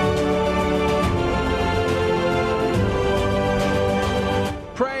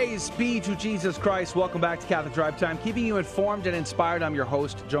 Praise be to Jesus Christ. Welcome back to Catholic Drive Time, keeping you informed and inspired. I'm your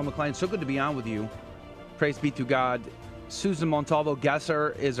host, Joe McClain. So good to be on with you. Praise be to God. Susan Montalvo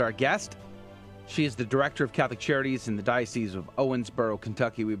Gesser is our guest. She is the Director of Catholic Charities in the Diocese of Owensboro,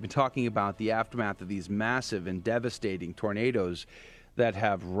 Kentucky. We've been talking about the aftermath of these massive and devastating tornadoes that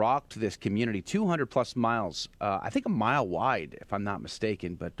have rocked this community, 200-plus miles, I think a mile wide, if I'm not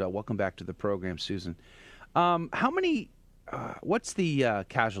mistaken. But welcome back to the program, Susan. What's the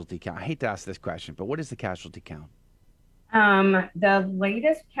casualty count? I hate to ask this question, but what is the casualty count? The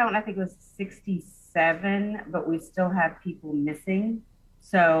latest count, I think, was 67, but we still have people missing.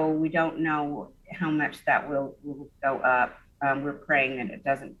 So we don't know how much that will go up. We're praying that it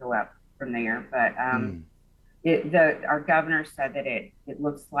doesn't go up from there. But our governor said that it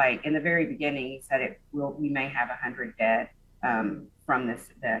looks like, in the very beginning, he said we may have 100 dead from this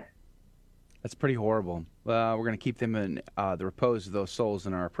event. That's pretty horrible. We're going to keep them in the repose of those souls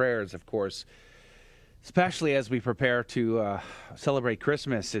in our prayers, of course, especially as we prepare to celebrate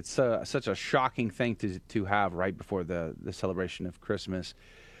Christmas. It's such a shocking thing to have right before the celebration of Christmas.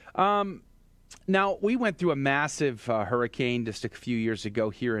 Now, we went through a massive hurricane just a few years ago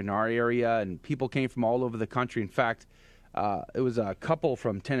here in our area, and people came from all over the country. In fact, it was a couple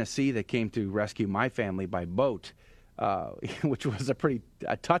from Tennessee that came to rescue my family by boat. Which was a pretty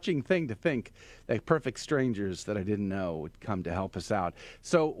touching thing to think that perfect strangers that I didn't know would come to help us out.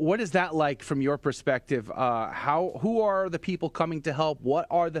 So what is that like from your perspective? Who are the people coming to help? What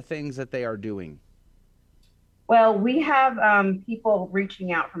are the things that they are doing? Well, we have people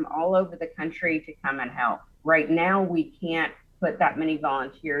reaching out from all over the country to come and help. Right now, we can't put that many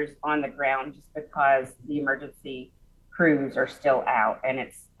volunteers on the ground just because the emergency crews are still out, and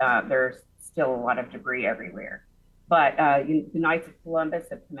there's still a lot of debris everywhere. But the Knights of Columbus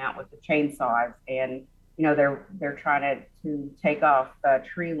have come out with the chainsaws, and they're trying to take off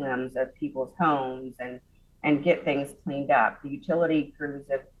tree limbs of people's homes and get things cleaned up. The utility crews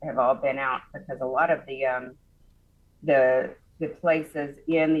have all been out because a lot of the places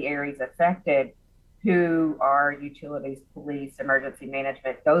in the areas affected, who are utilities, police, emergency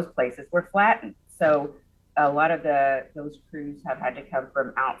management, those places were flattened. So a lot of those crews have had to come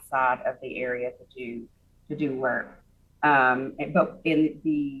from outside of the area to do work. But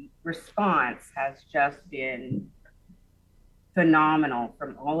the response has just been phenomenal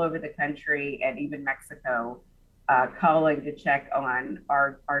from all over the country and even Mexico, calling to check on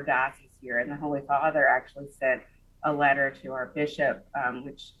our diocese here. And the Holy Father actually sent a letter to our bishop,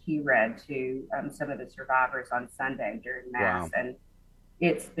 which he read to some of the survivors on Sunday during Mass. Wow. And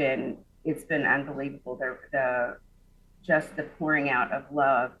it's been unbelievable. Just the pouring out of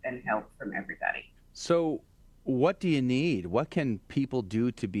love and help from everybody. So what do you need? What can people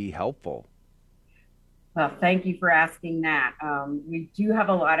do to be helpful? Well, thank you for asking that. We do have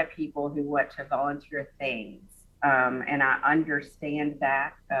a lot of people who want to volunteer things, and I understand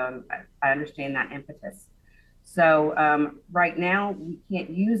that. I understand that impetus. So right now, we can't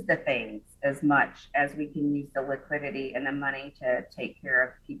use the things as much as we can use the liquidity and the money to take care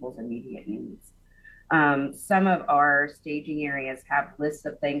of people's immediate needs. Some of our staging areas have lists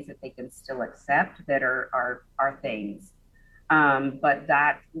of things that they can still accept that are things. But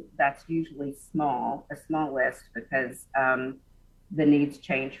that's usually a small list because the needs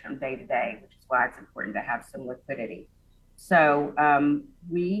change from day to day, which is why it's important to have some liquidity. So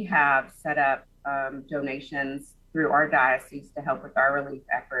we have set up donations through our diocese to help with our relief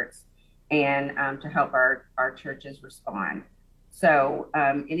efforts and to help our churches respond. So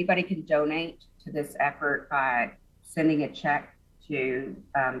anybody can donate to this effort by sending a check to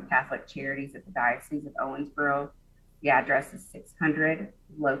Catholic Charities at the Diocese of Owensboro. The address is 600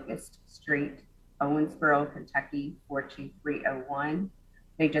 Locust Street, Owensboro, Kentucky, 42301.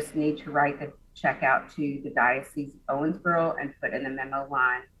 They just need to write the check out to the Diocese of Owensboro and put in the memo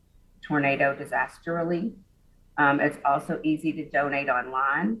line, Tornado Disaster Relief. It's also easy to donate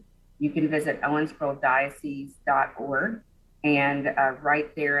online. You can visit owensborodiocese.org, and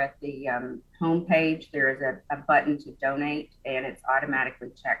right there at the homepage, there is a button to donate, and it's automatically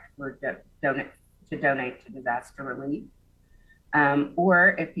checked for donate to disaster relief.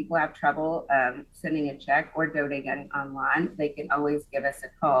 Or if people have trouble sending a check or donating online, they can always give us a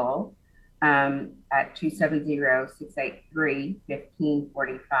call at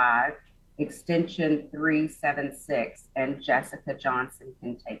 270-683-1545, extension 376, and Jessica Johnson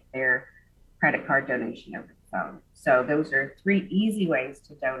can take their credit card donation over the phone. So those are 3 easy ways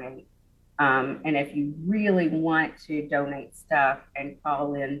to donate. And if you really want to donate stuff and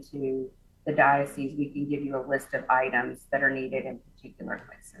call into the diocese, we can give you a list of items that are needed in particular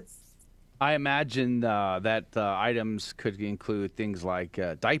places. I imagine that items could include things like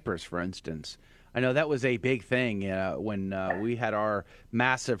diapers, for instance. I know that was a big thing when we had our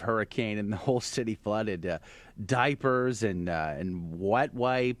massive hurricane and the whole city flooded. Diapers and wet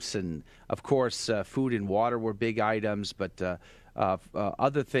wipes, and of course, food and water were big items. But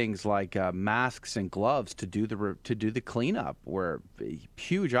other things like masks and gloves to do the cleanup were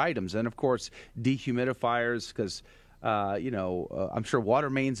huge items, and of course, dehumidifiers because. I'm sure water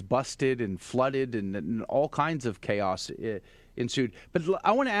mains busted and flooded and all kinds of chaos ensued. But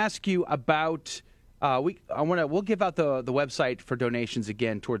I want to ask you about we'll give out the website for donations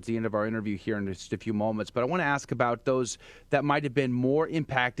again towards the end of our interview here in just a few moments. But I want to ask about those that might have been more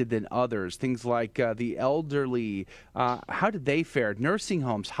impacted than others. Things like the elderly. How did they fare? Nursing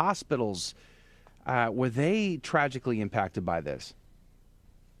homes, hospitals. Were they tragically impacted by this?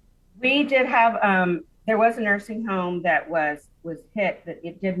 We did have. There was a nursing home that was hit, but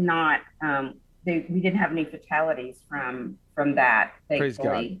it did not. We didn't have any fatalities from that. Thankfully. Praise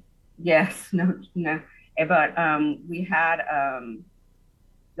God. Yes, no. But we had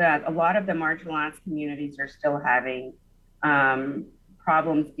that. A lot of the marginalized communities are still having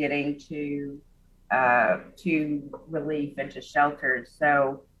problems getting to relief and to shelters.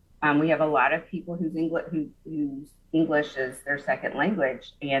 So we have a lot of people whose English is their second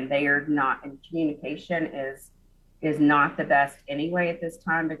language, and they are not, and communication is not the best anyway at this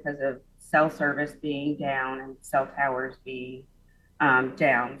time because of cell service being down and cell towers being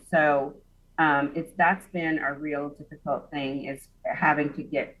down. So that's been a real difficult thing, is having to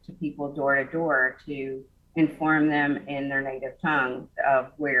get to people door to door to inform them in their native tongue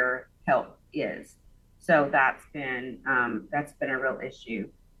of where help is. So that's been a real issue.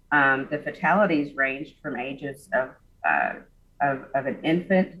 The fatalities ranged from ages of an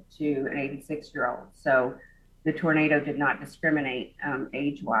infant to an 86-year-old. So the tornado did not discriminate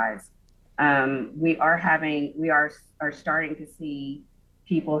age-wise. We are starting to see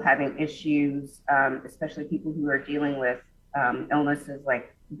people having issues, especially people who are dealing with illnesses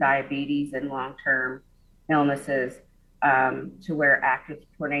like diabetes and long-term illnesses, to where after the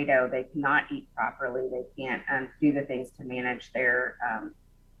tornado they cannot eat properly, they can't do the things to manage their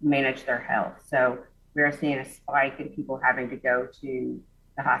health. So we are seeing a spike in people having to go to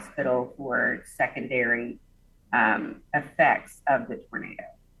the hospital for secondary effects of the tornado.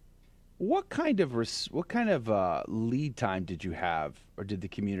 What kind of lead time did you have, or did the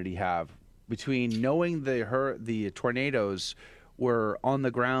community have, between knowing the tornadoes were on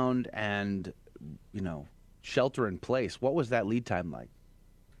the ground and shelter in place? What was that lead time like?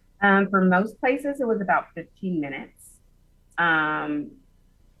 For most places, it was about 15 minutes,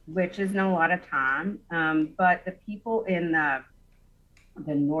 which isn't a lot of time. But the people in the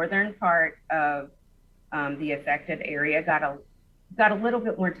northern part of the affected area got a little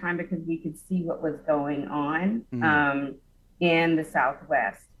bit more time because we could see what was going on in the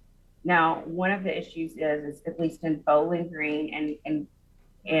Southwest. Now, one of the issues is at least in Bowling Green and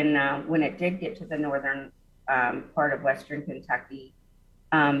when it did get to the northern part of Western Kentucky,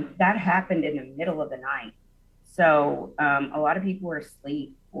 that happened in the middle of the night. So a lot of people were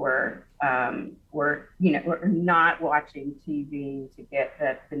asleep or not watching TV to get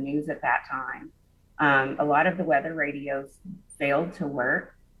the news at that time. A lot of the weather radios failed to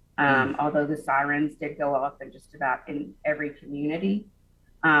work, although the sirens did go off in just about in every community.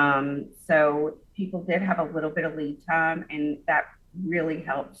 So people did have a little bit of lead time, and that really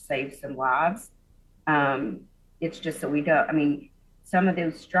helped save some lives. It's just that some of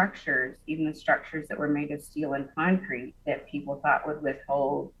those structures, even the structures that were made of steel and concrete that people thought would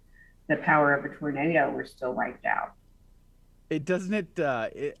withhold the power of a tornado, were still wiped out. I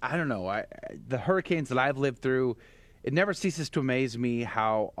don't know. The hurricanes that I've lived through, it never ceases to amaze me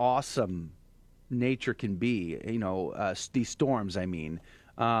how awesome nature can be. These storms, I mean.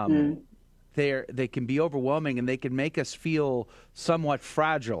 They can be overwhelming, and they can make us feel somewhat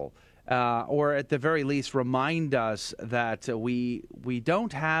fragile, or at the very least remind us that we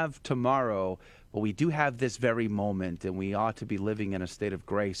don't have tomorrow, but we do have this very moment, and we ought to be living in a state of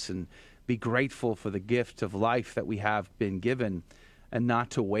grace and be grateful for the gift of life that we have been given. and not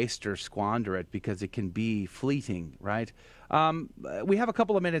to waste or squander it because it can be fleeting, right? We have a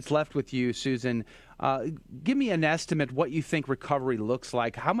couple of minutes left with you, Susan. Give me an estimate what you think recovery looks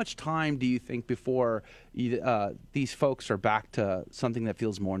like. How much time do you think before these folks are back to something that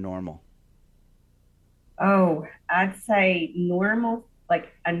feels more normal? Oh, I'd say normal,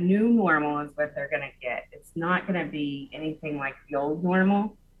 like a new normal is what they're going to get. It's not going to be anything like the old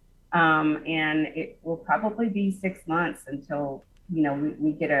normal. And it will probably be 6 months until,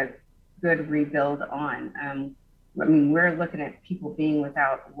 we get a good rebuild on. I mean, we're looking at people being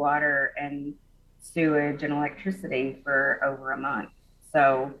without water and sewage and electricity for over a month.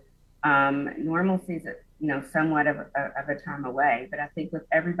 So normalcy is, somewhat of a time away. But I think with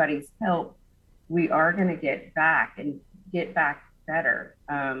everybody's help, we are going to get back better.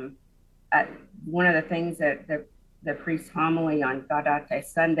 One of the things that the priest's homily on Gaudete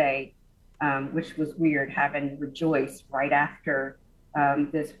Sunday, which was weird, having rejoiced right after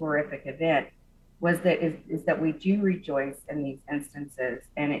this horrific event, was that we do rejoice in these instances.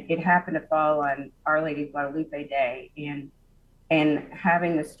 And it happened to fall on Our Lady of Guadalupe Day, and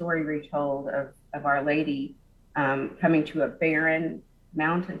having the story retold of Our Lady coming to a barren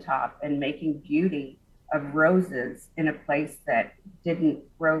mountaintop and making beauty of roses in a place that didn't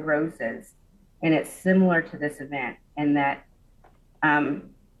grow roses. And it's similar to this event, and that the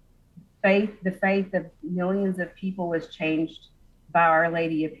faith of millions of people was changed by Our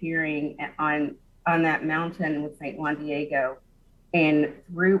Lady appearing on that mountain with St. Juan Diego. And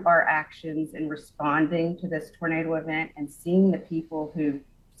through our actions in responding to this tornado event and seeing the people who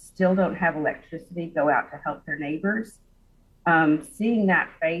still don't have electricity go out to help their neighbors, seeing that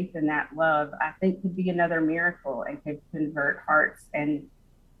faith and that love, I think could be another miracle and could convert hearts and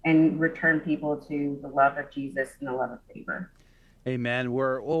return people to the love of Jesus and the love of favor. Amen.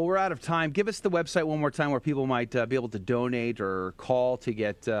 We're out of time. Give us the website one more time where people might be able to donate or call to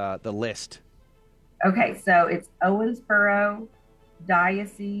get the list. Okay, so it's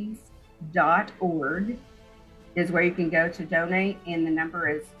OwensboroDiocese.org is where you can go to donate, and the number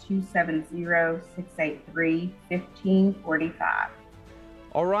is 270-683-1545.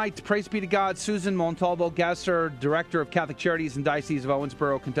 All right. Praise be to God. Susan Montalvo-Gasser, Director of Catholic Charities in Diocese of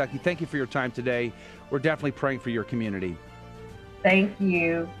Owensboro, Kentucky. Thank you for your time today. We're definitely praying for your community. Thank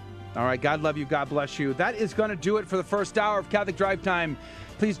you. All right. God love you. God bless you. That is going to do it for the first hour of Catholic Drive Time.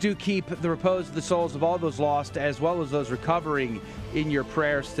 Please do keep the repose of the souls of all those lost as well as those recovering in your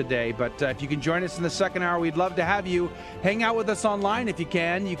prayers today. But if you can join us in the second hour, we'd love to have you. Hang out with us online if you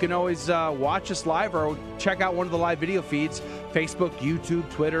can. You can always watch us live or check out one of the live video feeds, Facebook, YouTube,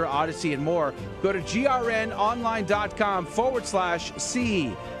 Twitter, Odyssey, and more. Go to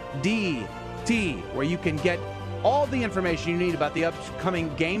grnonline.com/CDT, where you can get all the information you need about the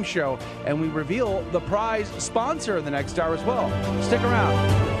upcoming game show, and we reveal the prize sponsor in the next hour as well. Stick around.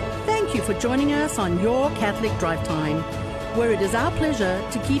 Thank you for joining us on Your Catholic Drive Time, where it is our pleasure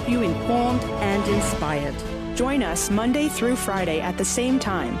to keep you informed and inspired. Join us Monday through Friday at the same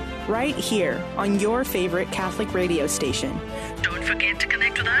time, right here on your favorite Catholic radio station. Don't forget to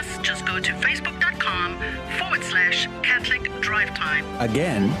connect with us. Just go to facebook.com/Catholic Drive Time.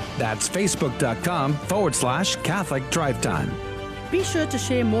 Again, that's facebook.com/Catholic Drive Time. Be sure to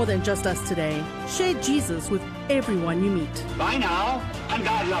share more than just us today. Share Jesus with everyone you meet. Bye now, and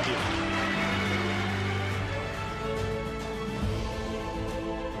God love you.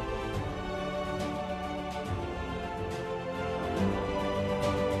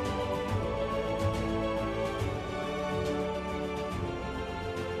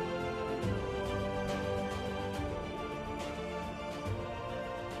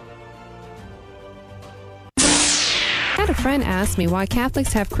 I had a friend ask me why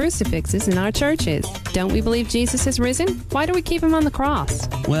Catholics have crucifixes in our churches. Don't we believe Jesus has risen? Why do we keep him on the cross?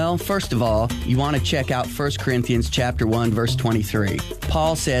 Well, first of all, you want to check out 1 Corinthians chapter 1, verse 23.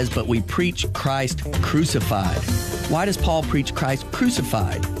 Paul says, "But we preach Christ crucified." Why does Paul preach Christ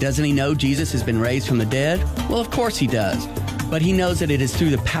crucified? Doesn't he know Jesus has been raised from the dead? Well, of course he does. But he knows that it is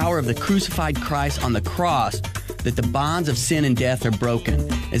through the power of the crucified Christ on the cross that the bonds of sin and death are broken.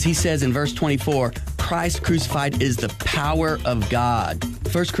 As he says in verse 24, Christ crucified is the power of God.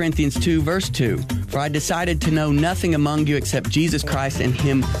 1 Corinthians 2, verse 2, "For I decided to know nothing among you except Jesus Christ and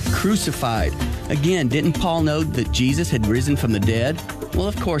him crucified." Again, didn't Paul know that Jesus had risen from the dead? Well,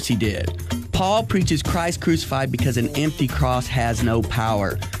 of course he did. Paul preaches Christ crucified because an empty cross has no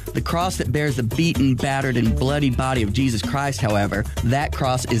power. The cross that bears the beaten, battered, and bloodied body of Jesus Christ, however, that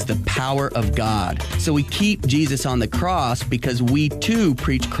cross is the power of God. So we keep Jesus on the cross because we too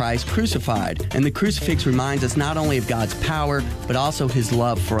preach Christ crucified. And the crucifix reminds us not only of God's power, but also his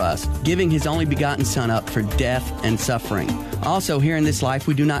love for us, giving his only begotten Son up for death and suffering. Also, here in this life,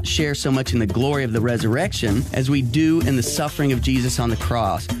 we do not share so much in the glory of the resurrection as we do in the suffering of Jesus on the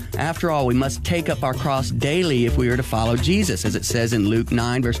cross. After all, we must take up our cross daily if we are to follow Jesus, as it says in Luke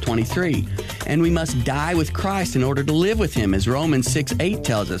 9, verse 23. And we must die with Christ in order to live with him, as Romans 6:8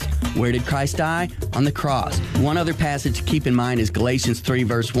 tells us. Where did Christ die? On the cross. One other passage to keep in mind is Galatians 3,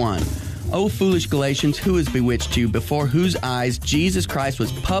 verse 1. O foolish Galatians, who has bewitched you, before whose eyes Jesus Christ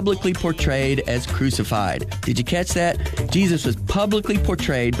was publicly portrayed as crucified? Did you catch that? Jesus was publicly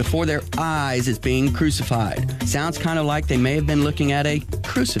portrayed before their eyes as being crucified. Sounds kind of like they may have been looking at a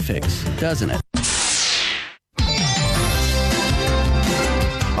crucifix, doesn't it?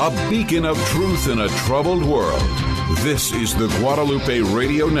 A beacon of truth in a troubled world. This is the Guadalupe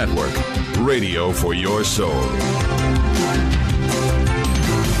Radio Network, radio for your soul.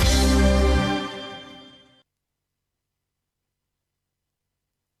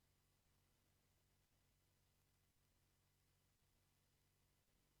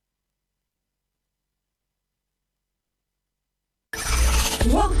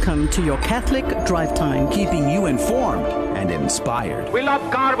 Welcome to your Catholic Drive Time, keeping you informed and inspired. We love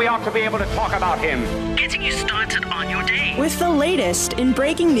God, we ought to be able to talk about him. Getting you started on your day. With the latest in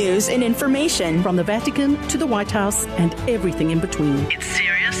breaking news and information. From the Vatican to the White House and everything in between. It's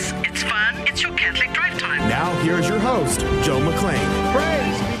serious, it's fun, it's your Catholic Drive Time. Now, here's your host, Joe McClain.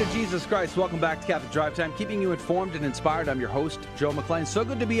 Praise be to Jesus Christ. Welcome back to Catholic Drive Time, keeping you informed and inspired. I'm your host, Joe McClain. So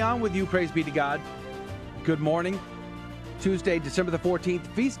good to be on with you. Praise be to God. Good morning. Tuesday, December the 14th,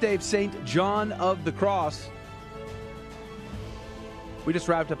 feast day of St. John of the Cross. We just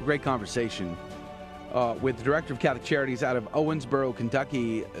wrapped up a great conversation with the Director of Catholic Charities out of Owensboro,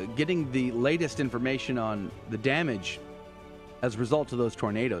 Kentucky, getting the latest information on the damage as a result of those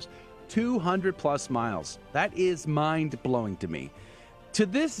tornadoes. 200 plus miles. That is mind-blowing to me. To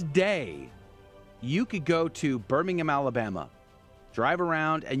this day, you could go to Birmingham, Alabama, drive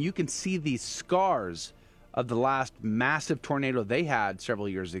around, and you can see these scars of the last massive tornado they had several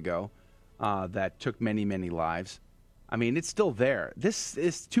years ago that took many, many lives. I mean, it's still there.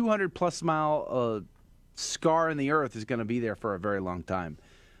 This 200 plus mile scar in the earth is going to be there for a very long time.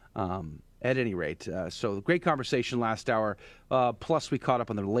 At any rate, so great conversation last hour. Plus, we caught up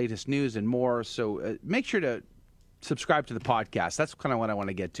on the latest news and more. So make sure to subscribe to the podcast. That's kind of what I want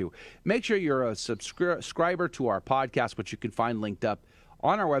to get to. Make sure you're a subscriber to our podcast, which you can find linked up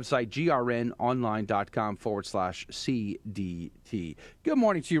on our website, grnonline.com/CDT. Good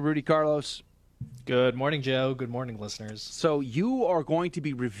morning to you, Rudy Carlos. Good morning, Joe. Good morning, listeners. So you are going to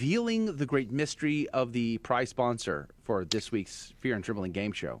be revealing the great mystery of the prize sponsor for this week's Fear and Trembling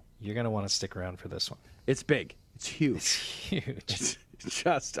game show. You're going to want to stick around for this one. It's big. It's huge. It's huge. It's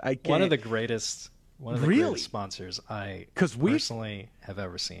just, I can't. One of the greatest greatest sponsors I personally have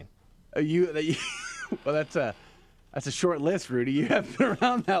ever seen. Well, that's a short list, Rudy. You haven't been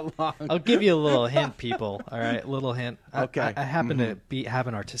around that long. I'll give you a little hint, people. All right, a little hint. Okay. I happen to have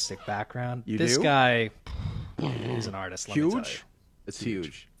an artistic background. You this do? guy, he's an artist. Let me tell you. It's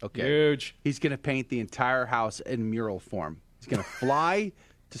huge. Okay. Huge. He's going to paint the entire house in mural form. He's going to fly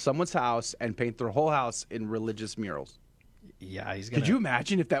to someone's house and paint their whole house in religious murals. Yeah, he's going to. Could you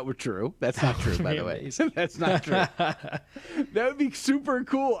imagine if that were true? That's not true, by the way. That's not true. That would be super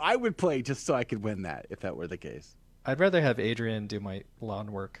cool. I would play just so I could win that if that were the case. I'd rather have Adrian do my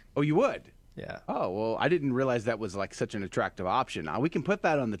lawn work. Oh, you would? Yeah. Oh, well, I didn't realize that was like such an attractive option. We can put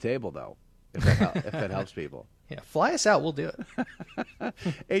that on the table, though, if that helps people. Yeah, fly us out. We'll do it.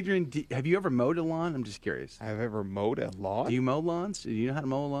 Adrian, have you ever mowed a lawn? I'm just curious. I've ever mowed a lawn? Do you mow lawns? Do you know how to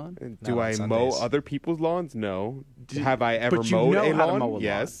mow a lawn? Do I mow other people's lawns? No. Have I ever but you mowed know a how lawn? to mow a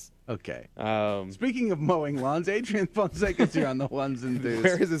Yes. Lawn. Okay. Speaking of mowing lawns, Adrian Fonseca's here on the Ones and Twos.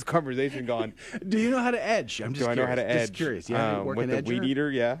 Where has this conversation gone? Do you know how to edge? I'm just Do I know how to edge? Just curious. Yeah, with the weed eater,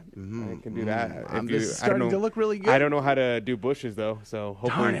 yeah. I can do that. This is starting to look really good. I don't know how to do bushes, though, so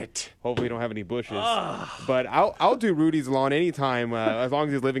hopefully you don't have any bushes. But I'll do Rudy's lawn anytime, as long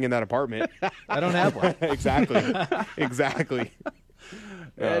as he's living in that apartment. I don't have one. Exactly.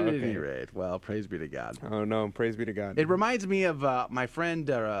 At any rate, well, praise be to God. Oh, no, praise be to God. It reminds me of my friend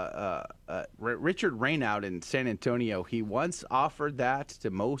Richard Raynaud in San Antonio. He once offered that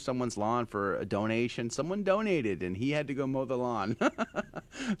to mow someone's lawn for a donation. Someone donated, and he had to go mow the lawn.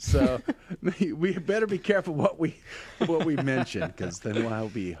 So we better be careful what we mention, because then we'll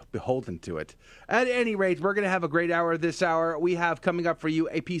be beholden to it. At any rate, we're going to have a great hour this hour. We have coming up for you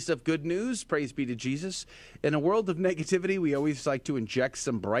a piece of good news. Praise be to Jesus. In a world of negativity, we always like to inject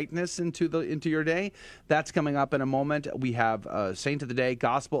some brightness into your day. That's coming up in a moment. We have Saint of the Day,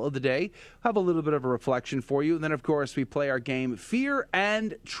 Gospel of the Day. Have a little bit of a reflection for you. And then, of course, we play our game Fear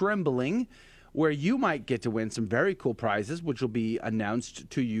and Trembling, where you might get to win some very cool prizes, which will be announced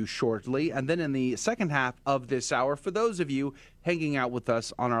to you shortly. And then in the second half of this hour, for those of you hanging out with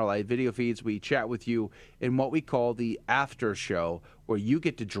us on our live video feeds, we chat with you in what we call the after show, where you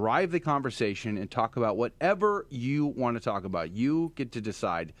get to drive the conversation and talk about whatever you want to talk about. You get to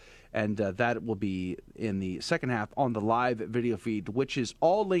decide. And that will be in the second half on the live video feed, which is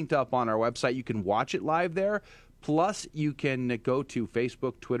all linked up on our website. You can watch it live there. Plus, you can go to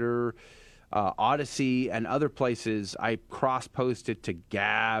Facebook, Twitter, Odyssey, and other places. I cross-post it to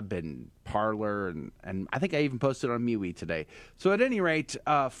Gab and Parler, and I think I even posted on MeWe today. So at any rate,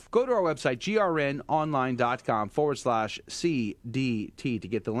 go to our website, grnonline.com/CDT to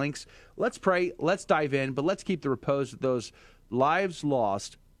get the links. Let's pray, let's dive in, but let's keep the repose of those lives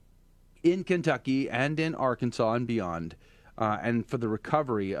lost in Kentucky and in Arkansas and beyond, and for the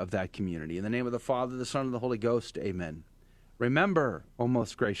recovery of that community. In the name of the Father, the Son, and the Holy Ghost, amen. Remember, O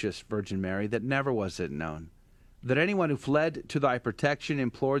most gracious Virgin Mary, that never was it known that anyone who fled to thy protection,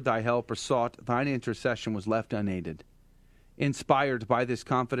 implored thy help, or sought thine intercession was left unaided. Inspired by this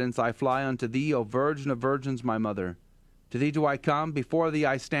confidence, I fly unto thee, O Virgin of Virgins, my Mother. To thee do I come, before thee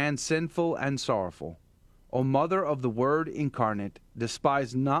I stand sinful and sorrowful. O Mother of the Word incarnate,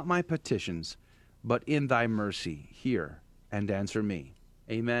 despise not my petitions, but in thy mercy hear and answer me.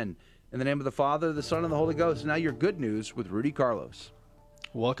 Amen. In the name of the Father, the Son, and the Holy Ghost. Now your good news with Rudy Carlos.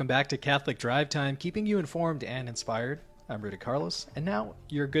 Welcome back to Catholic Drive Time, keeping you informed and inspired. I'm Rudy Carlos, and now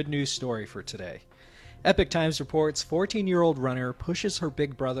your good news story for today. Epic Times reports 14-year-old runner pushes her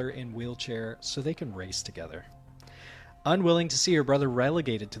big brother in wheelchair so they can race together. Unwilling to see her brother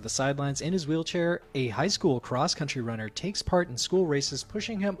relegated to the sidelines in his wheelchair, a high school cross-country runner takes part in school races,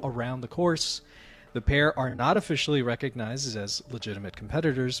 pushing him around the course. The pair are not officially recognized as legitimate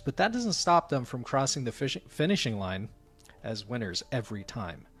competitors, but that doesn't stop them from crossing the finishing line as winners every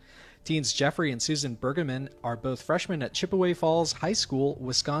time. Teens Jeffrey and Susan Bergeman are both freshmen at Chippewa Falls High School,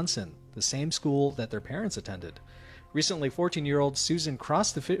 Wisconsin, the same school that their parents attended. Recently, 14-year-old Susan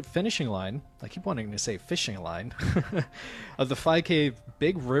crossed the finishing line, I keep wanting to say fishing line, of the 5K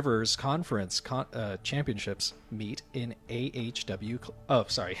Big Rivers Conference Championships meet in Eau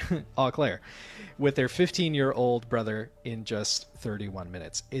Claire, with their 15-year-old brother in just 31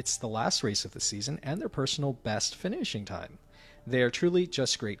 minutes. It's the last race of the season and their personal best finishing time. They are truly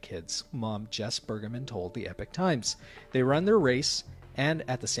just great kids, Mom Jess Bergeman told the Epic Times. They run their race and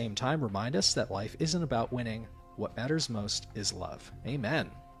at the same time remind us that life isn't about winning. What matters most is love. Amen.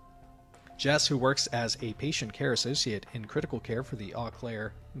 Jess, who works as a patient care associate in critical care for the Eau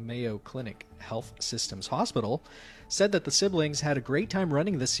Claire Mayo Clinic Health Systems Hospital, said that the siblings had a great time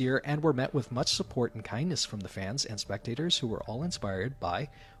running this year and were met with much support and kindness from the fans and spectators, who were all inspired by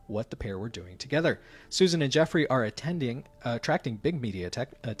what the pair were doing together. Susan and Jeffrey are attracting big media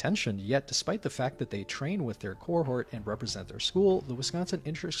attention, yet despite the fact that they train with their cohort and represent their school, the Wisconsin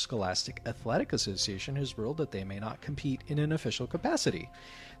Interscholastic Athletic Association has ruled that they may not compete in an official capacity.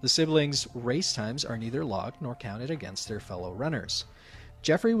 The siblings' race times are neither logged nor counted against their fellow runners.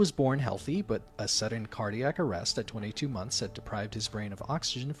 Jeffrey was born healthy, but a sudden cardiac arrest at 22 months that deprived his brain of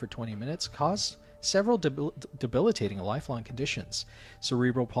oxygen for 20 minutes caused several debilitating lifelong conditions: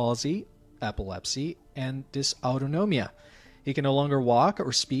 cerebral palsy, epilepsy, and dysautonomia. He can no longer walk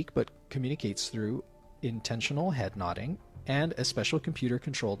or speak, but communicates through intentional head nodding and a special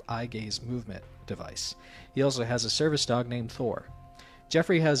computer-controlled eye gaze movement device. He also has a service dog named Thor.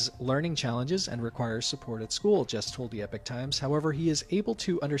 Jeffrey has learning challenges and requires support at school, Jess told the Epic Times. However, he is able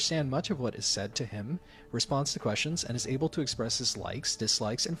to understand much of what is said to him, responds to questions, and is able to express his likes,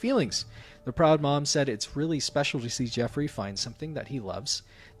 dislikes, and feelings. The proud mom said it's really special to see Jeffrey find something that he loves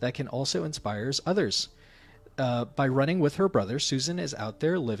that can also inspire others. By running with her brother, Susan is out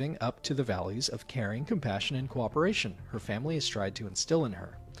there living up to the values of caring, compassion, and cooperation her family has tried to instill in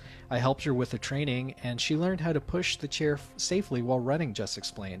her. I helped her with the training, and she learned how to push the chair safely while running, Jess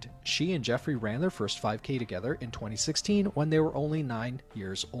explained. She and Jeffrey ran their first 5K together in 2016 when they were only 9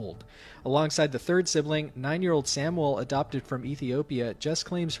 years old. Alongside the third sibling, 9-year-old Samuel, adopted from Ethiopia, Jess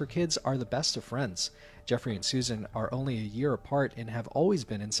claims her kids are the best of friends. Jeffrey and Susan are only a year apart and have always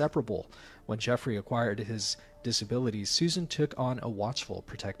been inseparable. When Jeffrey acquired his disabilities, Susan took on a watchful,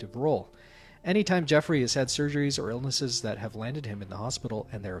 protective role. Anytime Jeffrey has had surgeries or illnesses that have landed him in the hospital,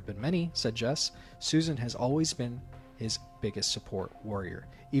 and there have been many, said Jess, Susan has always been his biggest support warrior.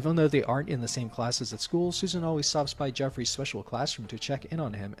 Even though they aren't in the same classes at school, Susan always stops by Jeffrey's special classroom to check in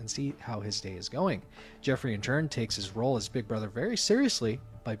on him and see how his day is going. Jeffrey, in turn, takes his role as big brother very seriously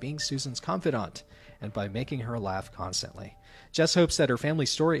by being Susan's confidant and by making her laugh constantly. Jess hopes that her family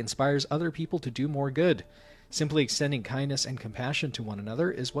story inspires other people to do more good. Simply extending kindness and compassion to one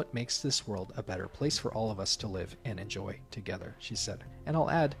another is what makes this world a better place for all of us to live and enjoy together, she said. And I'll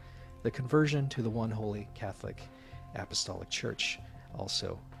add, the conversion to the one holy Catholic Apostolic Church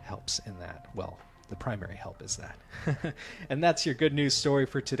also helps in that. Well, the primary help is that. And that's your good news story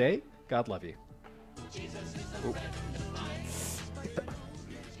for today. God love you.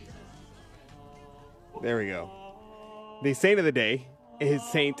 There we go. The saint of the day is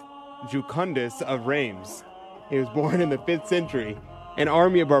Saint Jucundus of Reims. He was born in the 5th century. An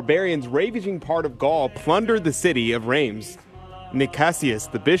army of barbarians ravaging part of Gaul plundered the city of Reims.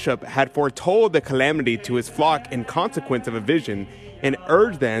 Nicasius, the bishop, had foretold the calamity to his flock in consequence of a vision, and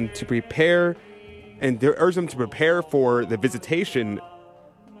urged them to prepare for the visitation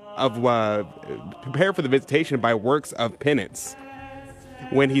by works of penance.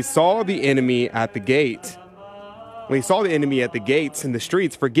 When he saw the enemy at the gates in the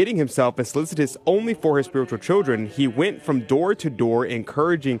streets, forgetting himself and solicitous only for his spiritual children, he went from door to door,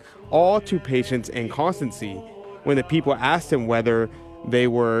 encouraging all to patience and constancy. When the people asked him whether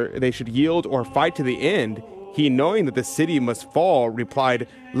they should yield or fight to the end, he, knowing that the city must fall, replied,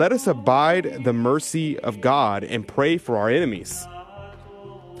 "Let us abide the mercy of God and pray for our enemies.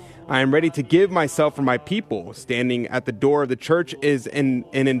 I am ready to give myself for my people." Standing at the door of the church in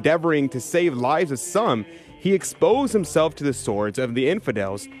endeavoring to save lives of some, he exposed himself to the swords of the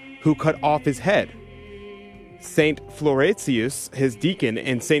infidels, who cut off his head. Saint Floretius, his deacon,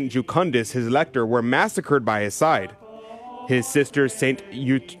 and Saint Jucundus, his lector, were massacred by his side. His sister, Saint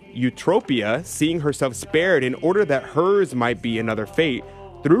Eutropia, seeing herself spared in order that hers might be another fate,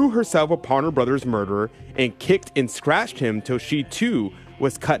 threw herself upon her brother's murderer and kicked and scratched him till she too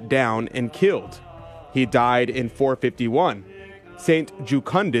was cut down and killed. He died in 451. Saint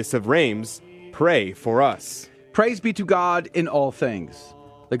Jucundus of Reims, pray for us. Praise be to God in all things.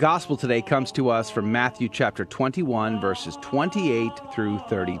 The gospel today comes to us from Matthew chapter 21, verses 28 through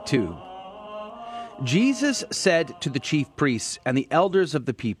 32. Jesus said to the chief priests and the elders of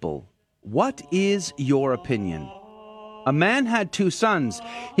the people, "What is your opinion? A man had 2 sons.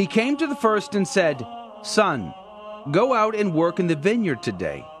 He came to the first and said, 'Son, go out and work in the vineyard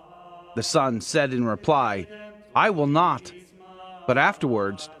today.' The son said in reply, 'I will not.' But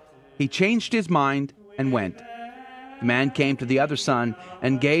afterwards, he changed his mind and went. The man came to the other son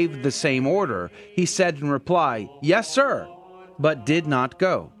and gave the same order. He said in reply, 'Yes, sir,' but did not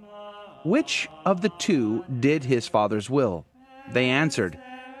go. Which of the 2 did his father's will?" They answered,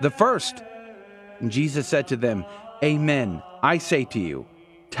 "The first." And Jesus said to them, "Amen, I say to you,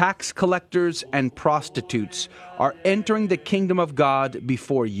 tax collectors and prostitutes are entering the kingdom of God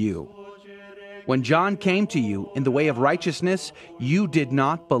before you. When John came to you in the way of righteousness, you did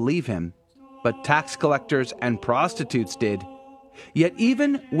not believe him, but tax collectors and prostitutes did. Yet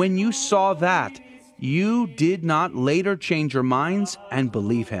even when you saw that, you did not later change your minds and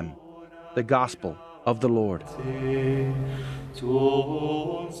believe him." The Gospel of the Lord.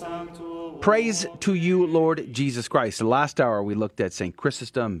 Praise to you, Lord Jesus Christ. The last hour we looked at St.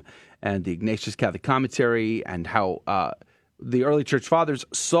 Chrysostom and the Ignatius Catholic Commentary and how the early church fathers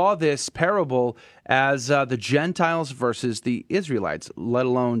saw this parable as the Gentiles versus the Israelites, let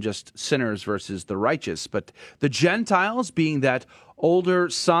alone just sinners versus the righteous. But the Gentiles being that older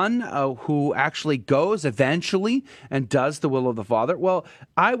son who actually goes eventually and does the will of the Father. Well,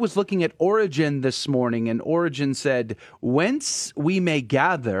 I was looking at Origen this morning, and Origen said, "Whence we may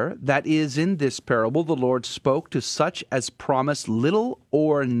gather that is in this parable the Lord spoke to such as promise little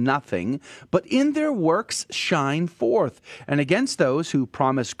or nothing, but in their works shine forth, and against those who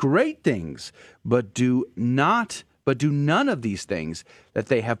promise great things, but do none of these things that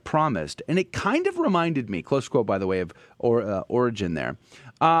they have promised." And it kind of reminded me, close quote by the way of Origen there,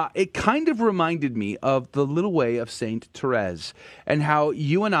 it kind of reminded me of the little way of Saint Therese and how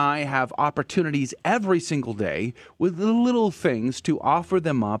you and I have opportunities every single day with the little things to offer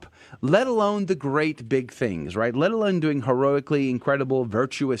them up, let alone the great big things, right? Let alone doing heroically incredible,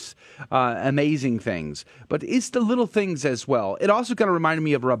 virtuous, amazing things. But it's the little things as well. It also kind of reminded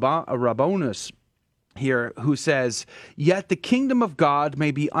me of Rabbonus here, who says, "Yet the kingdom of God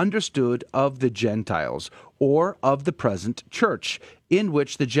may be understood of the Gentiles, or of the present church, in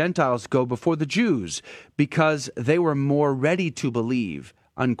which the Gentiles go before the Jews, because they were more ready to believe."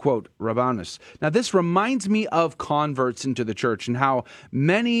 Unquote, Rabanus. Now, this reminds me of converts into the church and how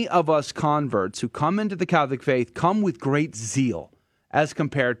many of us converts who come into the Catholic faith come with great zeal as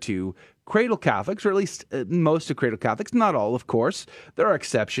compared to cradle Catholics, or at least most of cradle Catholics, not all, of course. There are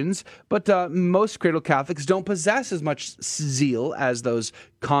exceptions, but most cradle Catholics don't possess as much zeal as those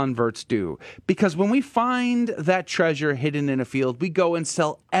converts do. Because when we find that treasure hidden in a field, we go and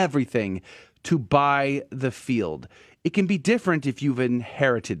sell everything to buy the field. It can be different if you've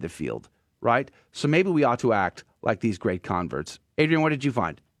inherited the field, right? So maybe we ought to act like these great converts. Adrian, what did you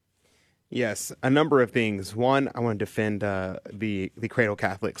find? Yes, a number of things. One, I want to defend the cradle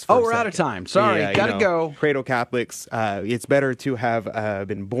Catholics. Oh, we're out of time. Sorry, gotta go. Cradle Catholics. It's better to have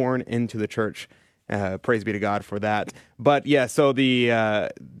been born into the church. Praise be to God for that. But yeah, so in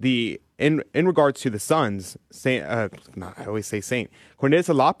regards to the sons, I always say Saint Cornelius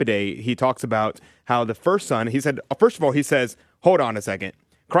of Lapide, he talks about how the first son. He said, first of all, he says, hold on a second.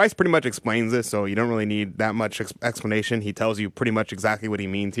 Christ pretty much explains this, so you don't really need that much explanation. He tells you pretty much exactly what he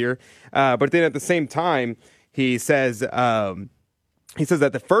means here. But then at the same time, he says that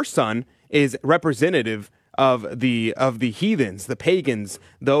the first son is representative of the heathens, the pagans,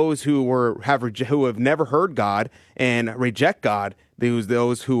 those who have never heard God and reject God.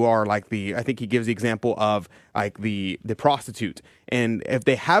 Those who are like I think he gives the example of like the prostitute. And if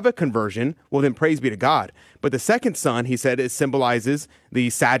they have a conversion, well, then praise be to God. But the second son, he said, it symbolizes the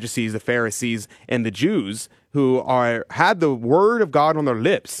Sadducees, the Pharisees, and the Jews who had the word of God on their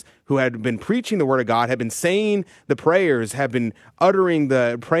lips, who had been preaching the word of God, had been saying the prayers, have been praying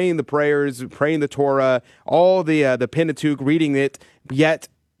the prayers, praying the Torah, all the Pentateuch, reading it, yet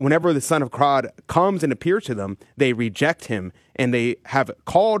whenever the Son of God comes and appears to them, they reject him, and they have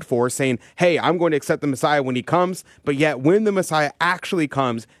called for, saying, hey, I'm going to accept the Messiah when he comes, but yet when the Messiah actually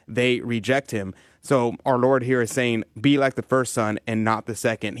comes, they reject him. So our Lord here is saying, be like the first son and not the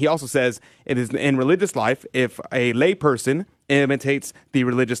second. He also says it is in religious life, if a lay person imitates the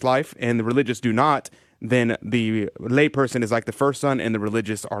religious life and the religious do not, then the lay person is like the first son and the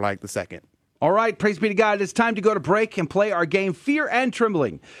religious are like the second. All right, praise be to God. It's time to go to break and play our game, Fear and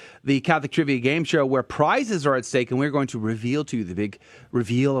Trembling, the Catholic Trivia Game Show where prizes are at stake, and we're going to reveal to you the big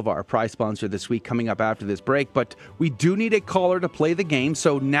reveal of our prize sponsor this week coming up after this break. But we do need a caller to play the game,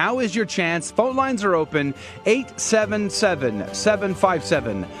 so now is your chance. Phone lines are open,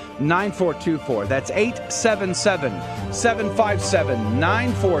 877-757-9424. That's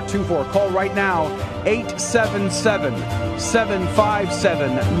 877-757-9424. Call right now,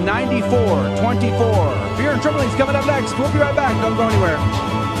 877-757-9424. Fear and Trembling is coming up next. We'll be right back. Don't go anywhere.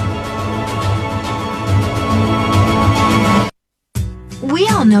 We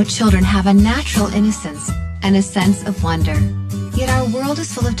all know children have a natural innocence and a sense of wonder. Yet our world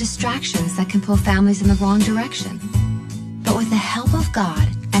is full of distractions that can pull families in the wrong direction. But with the help of God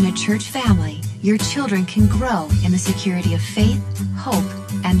and a church family, your children can grow in the security of faith, hope,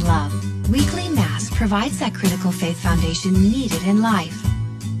 and love. Weekly Mass provides that critical faith foundation needed in life.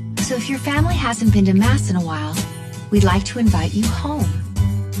 So if your family hasn't been to Mass in a while, we'd like to invite you home.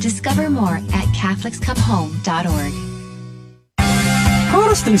 Discover more at CatholicsComeHome.org.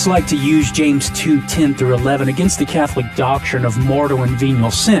 Protestants like to use James 2:10-11 against the Catholic doctrine of mortal and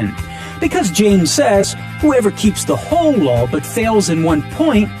venial sin, because James says, whoever keeps the whole law but fails in one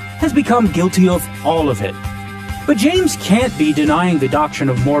point has become guilty of all of it. But James can't be denying the doctrine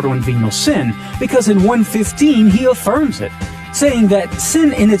of mortal and venial sin, because in 1:15 he affirms it, saying that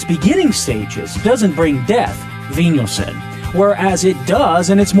sin in its beginning stages doesn't bring death, venial sin, whereas it does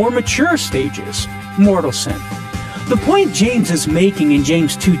in its more mature stages, mortal sin. The point James is making in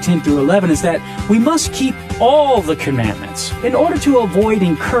James 2:10-11 is that we must keep all the commandments in order to avoid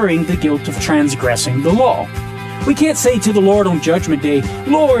incurring the guilt of transgressing the law. We can't say to the Lord on Judgment Day,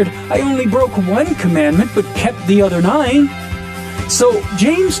 Lord, I only broke one commandment but kept the other 9. So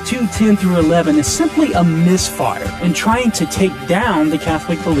James 2:10-11 is simply a misfire in trying to take down the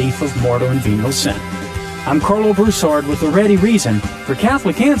Catholic belief of mortal and venial sin. I'm Carlo Broussard with a ready reason for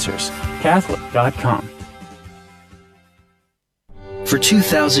Catholic Answers, Catholic.com. For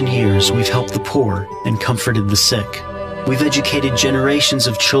 2,000 years, we've helped the poor and comforted the sick. We've educated generations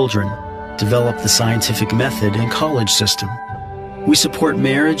of children, developed the scientific method and college system. We support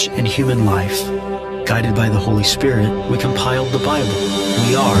marriage and human life. Guided by the Holy Spirit, we compiled the Bible.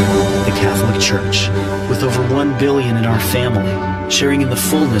 We are the Catholic Church, with over 1 billion in our family, sharing in the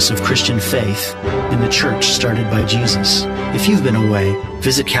fullness of Christian faith in the church started by Jesus. If you've been away,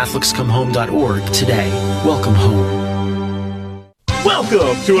 visit CatholicsComeHome.org today. Welcome home.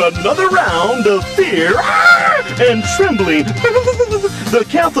 Welcome to another round of Fear and Trembling, the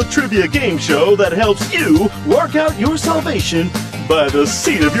Catholic trivia game show that helps you work out your salvation by the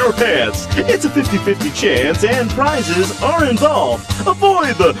seat of your pants. It's a 50-50 chance and prizes are involved.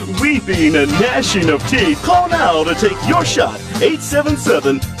 Avoid the weeping and gnashing of teeth. Call now to take your shot.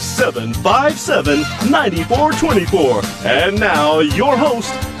 877-757-9424. And now, your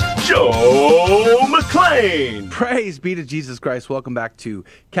host, Joe McClain. Praise be to Jesus Christ. Welcome back to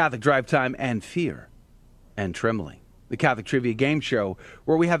Catholic Drive Time and Fear and Trembling, the Catholic Trivia Game Show,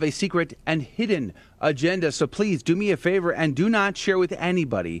 where we have a secret and hidden agenda. So please do me a favor and do not share with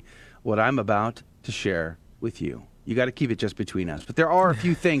anybody what I'm about to share with you. You got to keep it just between us. But there are a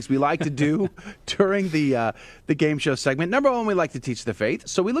few things we like to do during the game show segment. Number one, we like to teach the faith.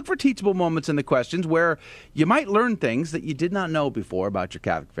 So we look for teachable moments in the questions where you might learn things that you did not know before about your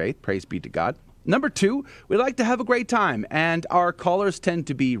Catholic faith. Praise be to God. Number two, we like to have a great time, and our callers tend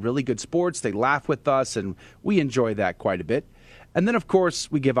to be really good sports. They laugh with us, and we enjoy that quite a bit. And then, of course,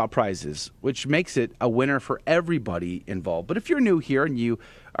 we give out prizes, which makes it a winner for everybody involved. But if you're new here and you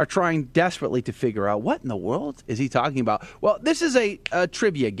are trying desperately to figure out what in the world is he talking about, well, this is a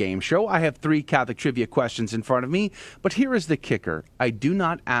trivia game show. I have 3 Catholic trivia questions in front of me, but here is the kicker. I do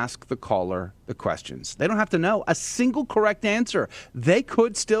not ask the caller the questions. They don't have to know a single correct answer. They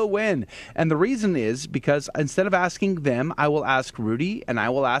could still win. And the reason is because instead of asking them, I will ask Rudy and I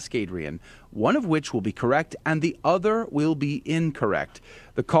will ask Adrian, one of which will be correct and the other will be incorrect.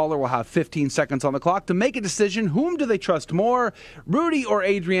 The caller will have 15 seconds on the clock to make a decision. Whom do they trust more, Rudy or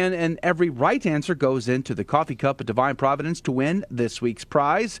Adrian? And every right answer goes into the coffee cup of Divine Providence to win this week's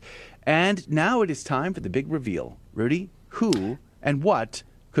prize. And now it is time for the big reveal. Rudy, who and what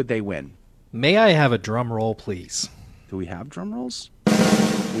could they win? May I have a drum roll, please? Do we have drum rolls?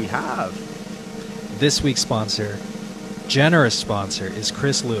 We have. This week's sponsor, generous sponsor, is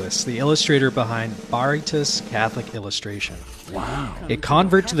Chris Lewis, the illustrator behind Baritas Catholic Illustration. Wow. A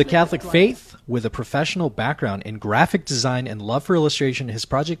convert to the Catholic faith with a professional background in graphic design and love for illustration, his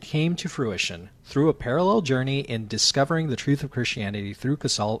project came to fruition through a parallel journey in discovering the truth of Christianity through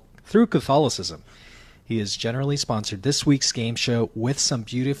Catholicism. He has generally sponsored this week's game show with some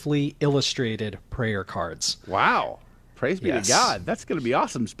beautifully illustrated prayer cards. Wow. Praise be to God. That's going to be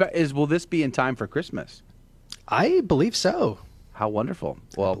awesome. Will this be in time for Christmas? I believe so. How wonderful.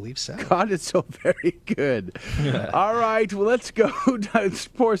 Well, I believe so. God is so very good. All right, well, let's go.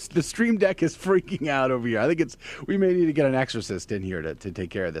 Of course, the Stream Deck is freaking out over here. I think we may need to get an exorcist in here to take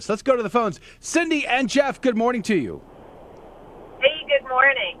care of this. Let's go to the phones. Cindy and Jeff, good morning to you. Hey, good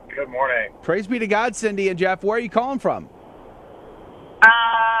morning. Good morning. Praise be to God, Cindy and Jeff. Where are you calling from?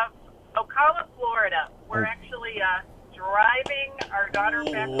 Ocala, Florida. We're actually driving our daughter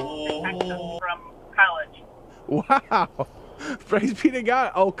back home to Texas from college. Wow. Praise be to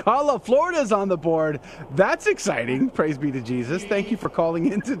God. Ocala, Florida's on the board. That's exciting. Praise be to Jesus. Thank you for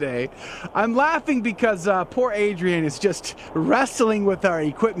calling in today. I'm laughing because poor Adrian is just wrestling with our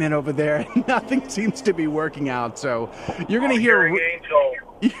equipment over there. Nothing seems to be working out. So you're going to hear...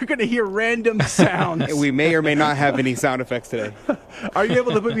 You're going to hear random sounds. We may or may not have any sound effects today. Are you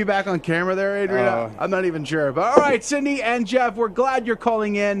able to put me back on camera there, Adrian? I'm not even sure. But all right, Cindy and Jeff, we're glad you're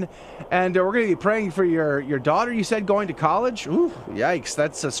calling in. And we're going to be praying for your daughter, you said, going to college? Ooh, yikes.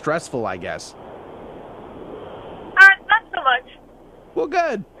 That's stressful, I guess. Not so much. Well,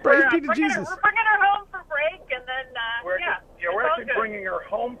 good. Praise be to Jesus. We're bringing her home for break, and then, we're actually bringing her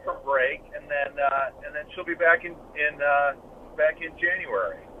home for break, and then she'll be back in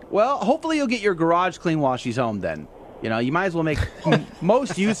January. Well, hopefully you'll get your garage clean while she's home then. You know, you might as well make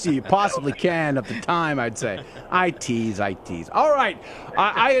most use you possibly can of the time, I'd say. I tease. All right.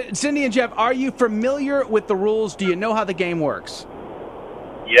 Cindy and Jeff, are you familiar with the rules? Do you know how the game works?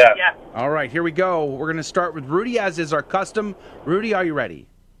 Yeah. All right, here we go. We're going to start with Rudy, as is our custom. Rudy, are you ready?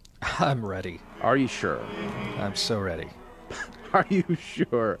 I'm ready. Are you sure? I'm so ready. Are you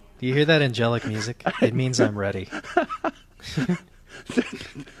sure? Do you hear that angelic music? It means I'm ready.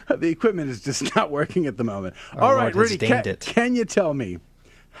 The equipment is just not working at the moment. All right, Rudy, can you tell me,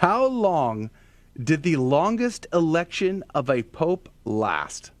 how long did the longest election of a pope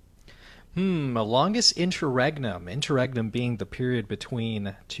last? Longest interregnum. Interregnum being the period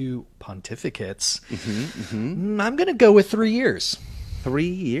between two pontificates. I'm going to go with 3 years. 3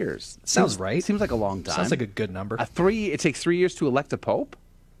 years. Sounds right. Seems like a long time. Sounds like a good number. It takes 3 years to elect a pope?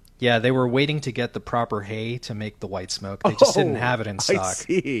 Yeah, they were waiting to get the proper hay to make the white smoke. They just didn't have it in stock. I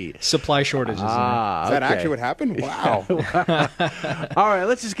see. Supply shortages. Is that actually what happened? Wow. All right,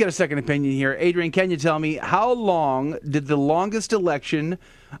 let's just get a second opinion here. Adrian, can you tell me how long did the longest election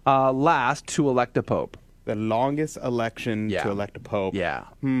last to elect a pope? The longest election to elect a pope. Yeah.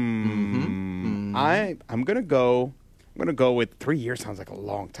 I'm gonna go with 3 years. Sounds like a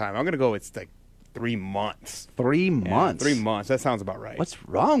long time. I'm gonna go with 3 months. 3 months. 3 months. That sounds about right. What's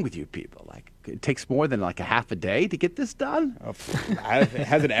wrong with you people? Like, it takes more than like a half a day to get this done?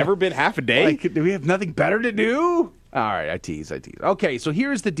 Has it ever been half a day? Like, do we have nothing better to do? All right, I tease. Okay, so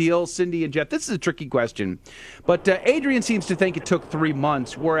here's the deal, Cindy and Jeff. This is a tricky question, but Adrian seems to think it took 3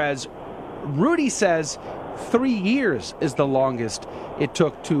 months, whereas Rudy says 3 years is the longest it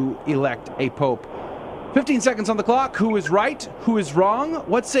took to elect a pope. 15 seconds on the clock. Who is right? Who is wrong?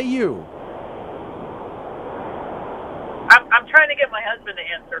 What say you? I'm trying to get my husband to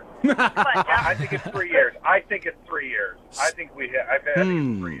answer. Come on, Jeff. I think it's 3 years. I think it's 3 years. I think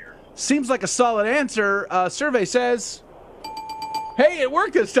it's 3 years. Seems like a solid answer. Survey says, hey, it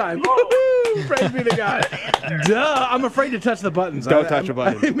worked this time. Woo-hoo! Praise be to God. Duh. I'm afraid to touch the buttons. Don't touch a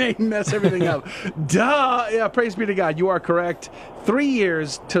button. It may mess everything up. Duh. Yeah, praise be to God. You are correct. 3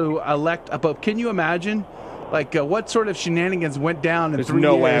 years to elect a pope. Can you imagine? Like, what sort of shenanigans went down in 3 years? There's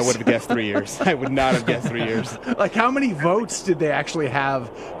no way I would have guessed 3 years. I would not have guessed 3 years. Like, how many votes did they actually have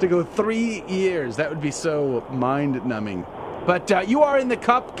to go 3 years? That would be so mind-numbing. But you are in the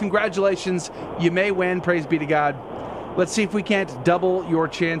cup. Congratulations. You may win. Praise be to God. Let's see if we can't double your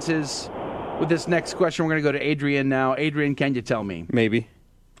chances with this next question. We're going to go to Adrian now. Adrian, can you tell me? Maybe.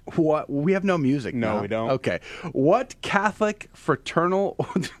 What? We have no music. No, we don't. Okay. What Catholic fraternal...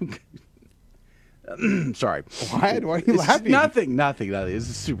 Sorry. Why are you laughing? Nothing. This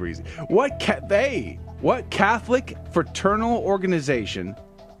is super easy. What Catholic fraternal organization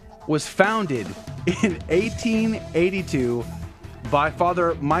was founded in 1882 by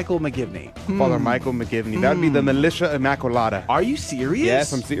Father Michael McGivney? Father Michael McGivney. That would be the Militia Immaculata. Are you serious?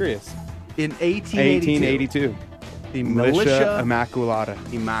 Yes, I'm serious. In 1882. The Militia Immaculata.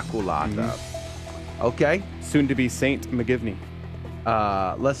 Okay. Soon to be Saint McGivney.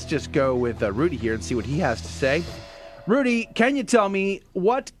 Let's just go with Rudy here and see what he has to say. Rudy, can you tell me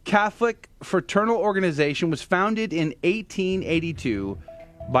what Catholic fraternal organization was founded in 1882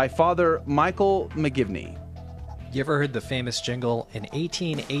 by Father Michael McGivney? You ever heard the famous jingle, in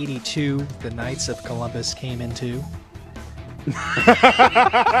 1882, the Knights of Columbus came into?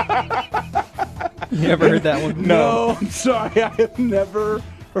 You ever heard that one? No, I'm sorry. I have never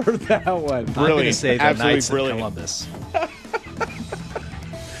heard that one. I'm going to say the Knights of Columbus.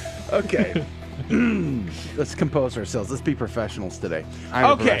 Okay. Let's compose ourselves. Let's be professionals today.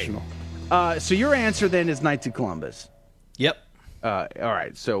 I'm a professional. So your answer then is Knights of Columbus. Yep. All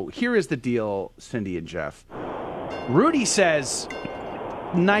right. So here is the deal, Cindy and Jeff. Rudy says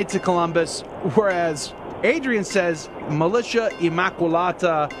Knights of Columbus, whereas Adrian says Militia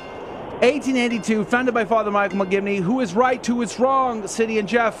Immaculata. 1882, founded by Father Michael McGivney. Who is right? Who is wrong? Cindy and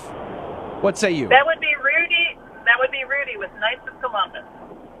Jeff, what say you? That would be Rudy. That would be Rudy with Knights of Columbus.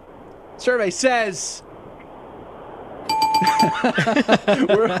 Survey says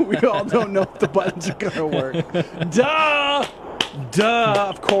we all don't know if the buttons are going to work. Duh,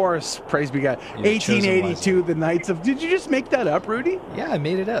 of course. Praise be God. 1882, the Knights of... Did you just make that up, Rudy? Yeah, I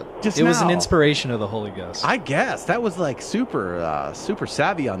made it up. It was an inspiration of the Holy Ghost. I guess. That was like super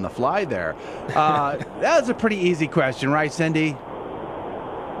savvy on the fly there. That was a pretty easy question, right, Cindy?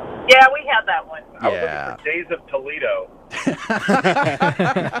 Yeah, we had that one. I was looking for Days of Toledo.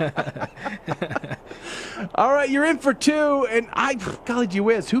 All right, you're in for two, and golly gee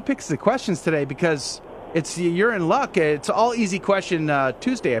whiz, who picks the questions today? Because you're in luck. It's all easy question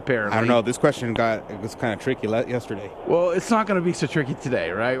Tuesday, apparently. I don't know. This question was kind of tricky yesterday. Well, it's not going to be so tricky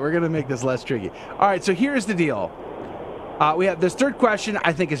today, right? We're going to make this less tricky. All right, so here's the deal. We have this third question.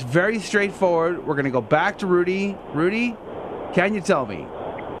 I think is very straightforward. We're going to go back to Rudy. Rudy, can you tell me?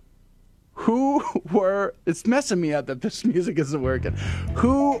 It's messing me up that this music isn't working.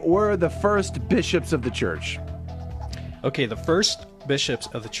 Who were the first bishops of the church? Okay, the first bishops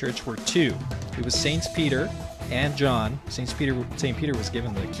of the church were two. It was Saints Peter and John. Saint Peter was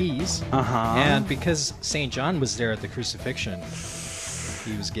given the keys. And because Saint John was there at the crucifixion,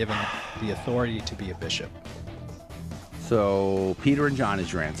 he was given the authority to be a bishop. So Peter and John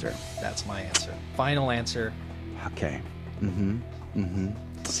is your answer. That's my answer. Final answer. Okay.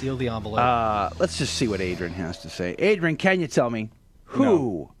 Seal the envelope. Let's just see what Adrian has to say. Adrian, can you tell me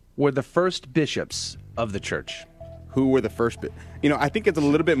who were the first bishops of the church? Who were the first? I think it's a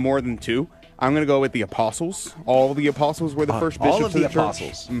little bit more than two. I'm going to go with the apostles. All the apostles were the first bishops all of the church.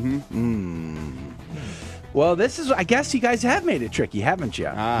 apostles. Well, this is, I guess you guys have made it tricky, haven't you?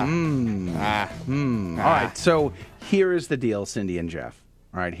 All right, so here is the deal, Cindy and Jeff.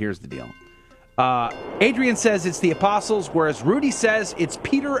 All right, here's the deal. Adrian says it's the apostles, whereas Rudy says it's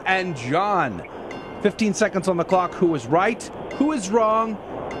Peter and John. 15 seconds on the clock. Who is right? Who is wrong?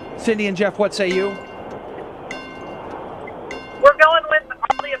 Cindy and Jeff, what say you? We're going with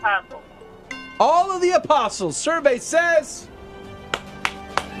all the apostles. All of the apostles. Survey says...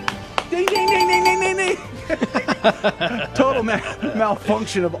 Ding, ding, ding, ding, ding, ding, ding. Total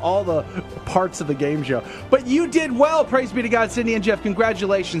malfunction of all the parts of the game show. But you did well. Praise be to God, Cindy and Jeff.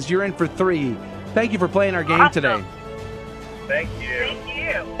 Congratulations. You're in for 3. Thank you for playing our game today. Thank you. Thank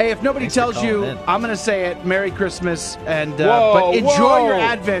you. Hey, if nobody Thanks for tells you, calling in. I'm going to say it. Merry Christmas. And but enjoy your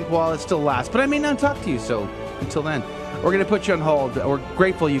Advent while it still lasts. But I may not talk to you, so until then. We're going to put you on hold. We're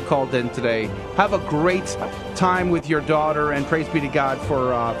grateful you called in today. Have a great time with your daughter, and praise be to God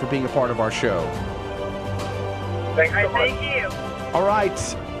for being a part of our show. Thanks so much. Thank you. All right.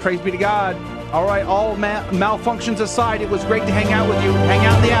 Praise be to God. All right. All malfunctions aside, it was great to hang out with you. Hang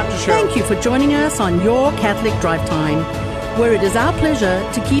out in the after show. Thank you for joining us on Your Catholic Drive Time, where it is our pleasure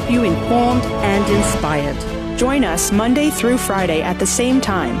to keep you informed and inspired. Join us Monday through Friday at the same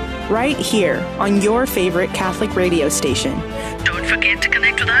time, right here on your favorite Catholic radio station. Don't forget to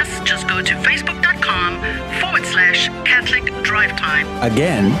connect with us. Just go to facebook.com/Catholic Drive Time.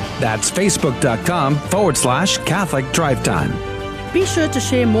 Again, that's facebook.com/Catholic Drive Time. Be sure to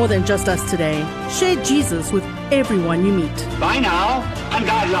share more than just us today. Share Jesus with everyone you meet. Bye now, and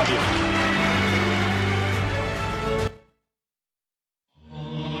God love you.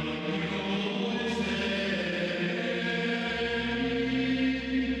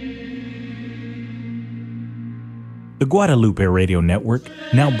 The Guadalupe Radio Network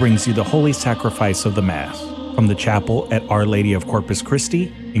now brings you the Holy Sacrifice of the Mass from the chapel at Our Lady of Corpus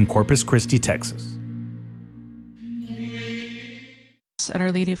Christi in Corpus Christi, Texas. At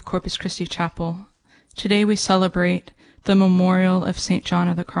Our Lady of Corpus Christi Chapel, today we celebrate the memorial of St. John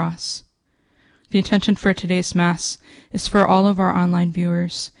of the Cross. The intention for today's Mass is for all of our online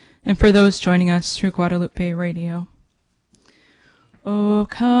viewers and for those joining us through Guadalupe Radio. O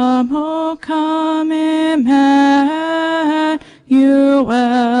come, Emmanuel,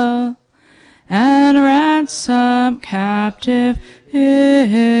 and ransom captive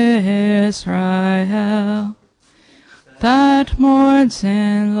Israel, that mourns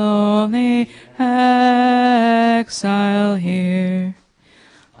in lonely exile here,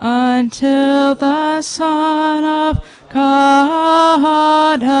 until the Son of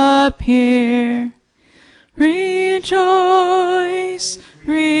God appear. Rejoice,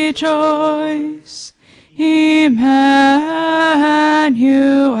 rejoice, Emmanuel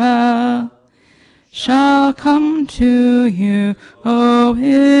shall come to you, O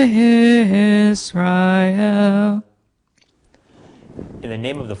Israel. In the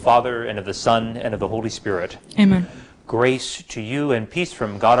name of the Father, and of the Son, and of the Holy Spirit. Amen. Grace to you and peace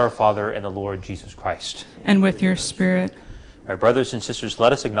from God our Father and the Lord Jesus Christ. And with your spirit. My brothers and sisters,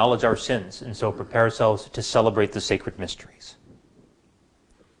 let us acknowledge our sins and so prepare ourselves to celebrate the sacred mysteries.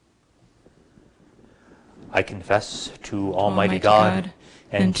 I confess to Almighty God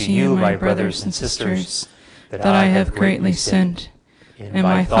and to you, my brothers and sisters, that I have greatly sinned in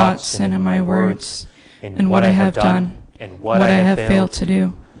my thoughts and in my words, in what I have done and what I have failed to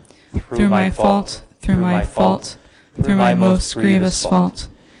do, through my fault, through my most grievous fault.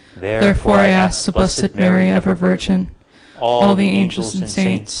 Therefore I ask the Blessed Mary, ever Virgin, all the angels and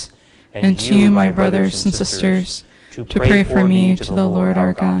saints, and to you, my brothers and sisters, to pray for me to the Lord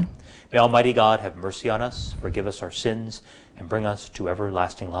our God. May Almighty God have mercy on us, forgive us our sins, and bring us to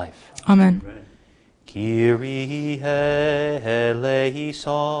everlasting life. Amen. Kyrie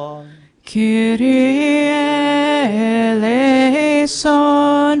eleison. Kyrie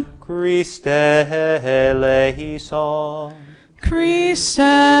eleison. Christe eleison. Christe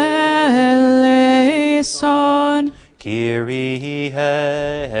eleison. Kyrie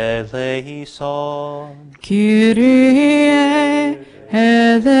eleison. Kyrie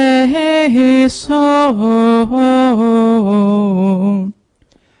eleison.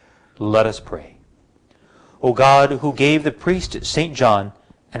 Let us pray. O God, who gave the priest St. John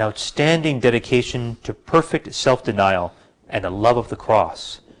an outstanding dedication to perfect self-denial and a love of the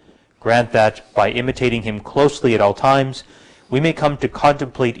cross, grant that, by imitating him closely at all times, we may come to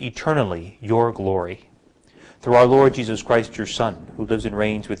contemplate eternally your glory. through our Lord Jesus Christ, your Son, who lives and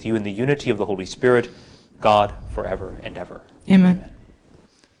reigns with you in the unity of the Holy Spirit, God, forever and ever. Amen.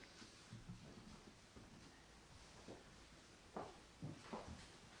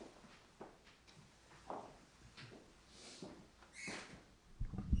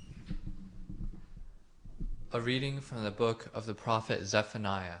 A reading from the book of the prophet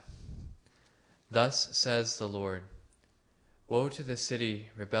Zephaniah. Thus says the Lord, Woe to the city,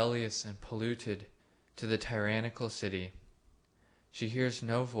 rebellious and polluted, to the tyrannical city. She hears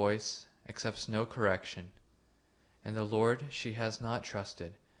no voice, accepts no correction. And the Lord she has not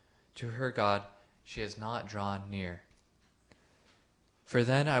trusted. To her God she has not drawn near. For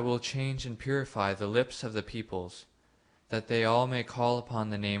then I will change and purify the lips of the peoples, that they all may call upon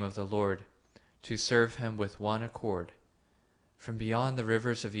the name of the Lord, to serve him with one accord. From beyond the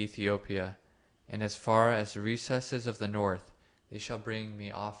rivers of Ethiopia, and as far as the recesses of the north, they shall bring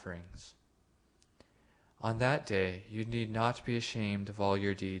me offerings. On that day you need not be ashamed of all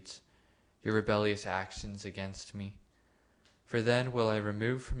your deeds, your rebellious actions against me. For then will I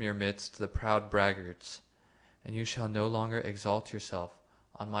remove from your midst the proud braggarts, and you shall no longer exalt yourself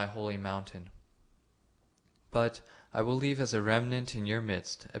on my holy mountain. But I will leave as a remnant in your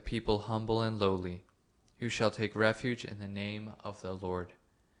midst a people humble and lowly, who shall take refuge in the name of the Lord,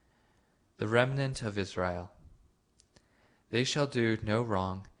 the remnant of Israel. They shall do no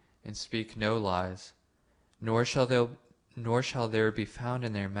wrong and speak no lies, nor shall there be found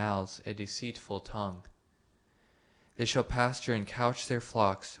in their mouths a deceitful tongue. They shall pasture and couch their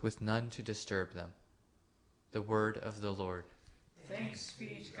flocks with none to disturb them. The word of the Lord. Thanks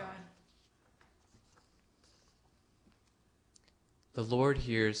be to God. The Lord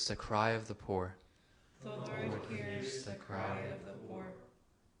hears the cry of the poor. The Lord hears the cry of the poor.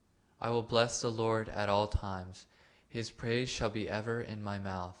 I will bless the Lord at all times. His praise shall be ever in my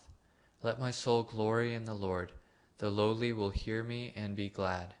mouth. Let my soul glory in the Lord. The lowly will hear me and be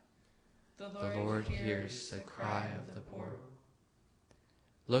glad. The Lord hears the cry of the poor.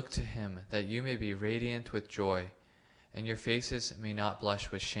 Look to him, that you may be radiant with joy, and your faces may not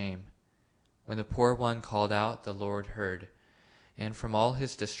blush with shame. When the poor one called out, the Lord heard, and from all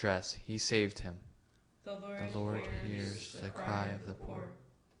his distress he saved him. The Lord hears the cry of the poor.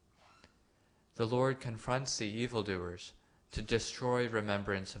 The Lord confronts the evildoers, to destroy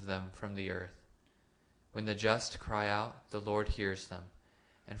remembrance of them from the earth. When the just cry out, the Lord hears them,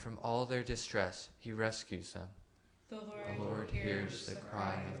 and from all their distress he rescues them. The Lord hears the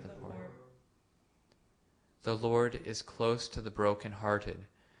cry of the poor. The Lord is close to the broken-hearted,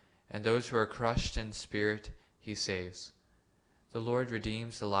 and those who are crushed in spirit he saves. The Lord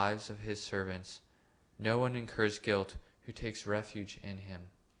redeems the lives of his servants. No one incurs guilt who takes refuge in him.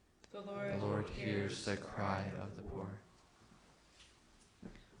 The Lord hears the cry of the poor.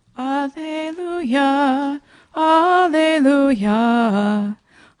 Alleluia, alleluia,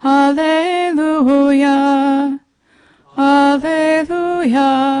 alleluia,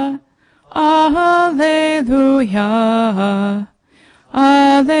 alleluia, alleluia,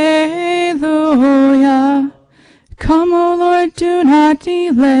 alleluia. Come, O Lord, do not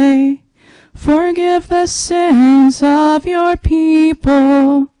delay. Forgive the sins of your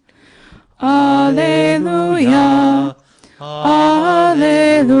people. Alleluia,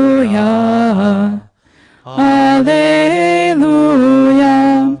 alleluia, alleluia.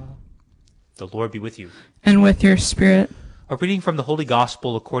 The Lord be with you. And with your spirit. A reading from the Holy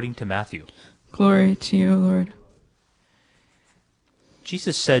Gospel according to Matthew. Glory to you, Lord.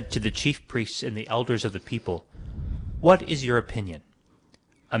 Jesus said to the chief priests and the elders of the people, What is your opinion?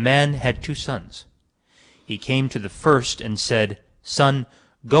 A man had 2 sons. He came to the first and said, Son,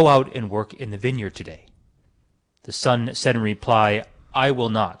 go out and work in the vineyard today. The son said in reply, I will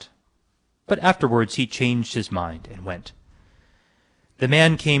not. But afterwards he changed his mind and went. The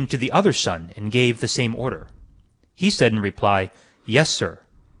man came to the other son and gave the same order. He said in reply, Yes, sir,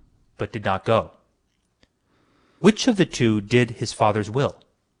 but did not go. Which of the 2 did his father's will?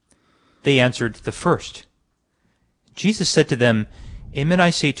 They answered, the first. Jesus said to them, Amen, I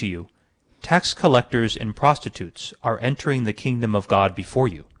say to you, tax collectors and prostitutes are entering the kingdom of God before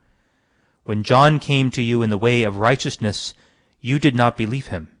you. When John came to you in the way of righteousness, you did not believe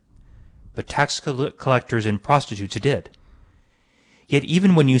him, but tax collectors and prostitutes did. Yet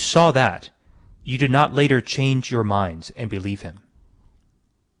even when you saw that, you did not later change your minds and believe him.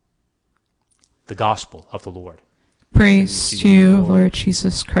 The Gospel of the Lord. Praise to you, Lord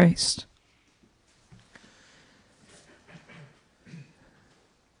Jesus Christ.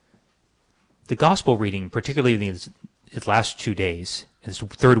 The Gospel reading, particularly in these last 2 days, this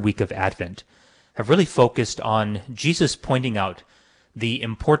 3rd week of Advent, have really focused on Jesus pointing out the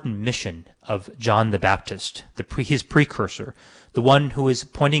important mission of John the Baptist, his precursor, the one who is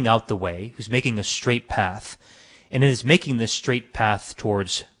pointing out the way, who's making a straight path, and it is making this straight path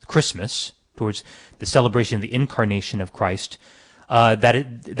towards Christmas, towards the celebration of the incarnation of Christ, that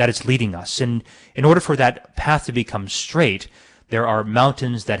it's leading us. And in order for that path to become straight, there are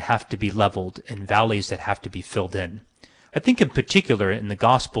mountains that have to be leveled and valleys that have to be filled in. I think in particular in the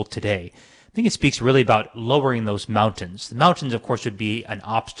gospel today, I think it speaks really about lowering those mountains. The mountains, of course, would be an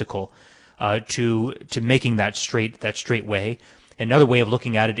obstacle to making that straight way. Another way of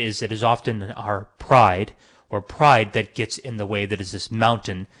looking at it is often our pride that gets in the way, that is this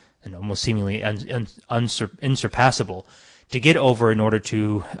mountain, and almost seemingly insurpassable, to get over in order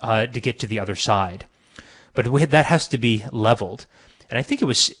to get to the other side. But that has to be leveled. And I think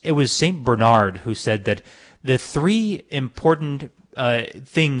it was Saint Bernard who said that the three important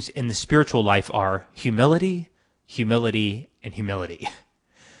things in the spiritual life are humility, humility, and humility.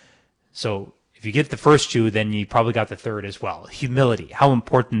 So if you get the first two, then you probably got the third as well. Humility, how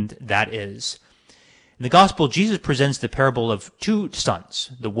important that is. In the gospel, Jesus presents the parable of two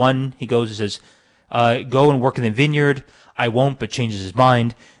sons. The one, he goes and says, go and work in the vineyard. I won't, but changes his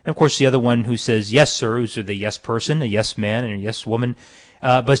mind. And of course, the other one who says, yes, sir, who's the yes person, a yes man, and a yes woman,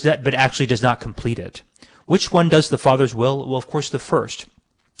 but actually does not complete it. Which one does the Father's will? Well, of course, the first.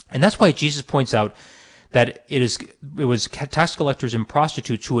 And that's why Jesus points out that it was tax collectors and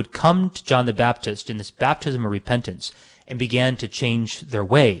prostitutes who had come to John the Baptist in this baptism of repentance and began to change their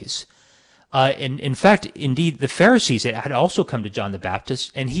ways. And in fact, indeed, the Pharisees had also come to John the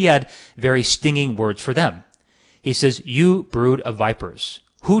Baptist, and he had very stinging words for them. He says, you brood of vipers,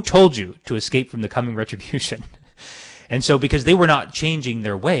 who told you to escape from the coming retribution? And so because they were not changing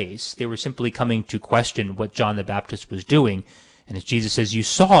their ways, they were simply coming to question what John the Baptist was doing. And as Jesus says, you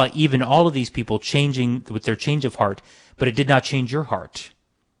saw even all of these people changing with their change of heart, but it did not change your heart.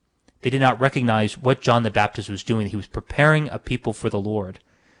 They did not recognize what John the Baptist was doing. He was preparing a people for the Lord.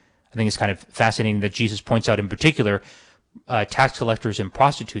 I think it's kind of fascinating that Jesus points out in particular tax collectors and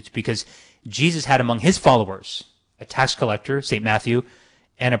prostitutes, because Jesus had among his followers a tax collector, St. Matthew,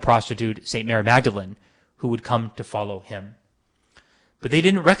 and a prostitute, St. Mary Magdalene, who would come to follow him. But they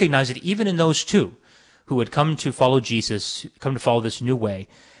didn't recognize it, even in those two who had come to follow Jesus, come to follow this new way,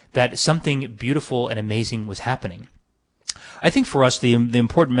 that something beautiful and amazing was happening. I think for us, the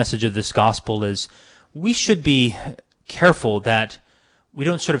important message of this gospel is we should be careful that we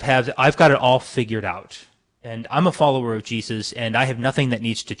don't sort of have, I've got it all figured out, and I'm a follower of Jesus, and I have nothing that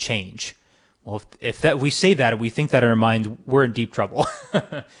needs to change. Well, if we say that, and we think that in our mind, we're in deep trouble.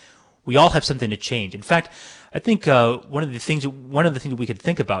 We all have something to change. In fact, I think one of the things we could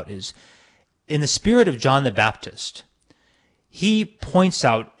think about is, in the spirit of John the Baptist, he points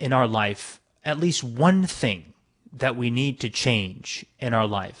out in our life at least one thing that we need to change in our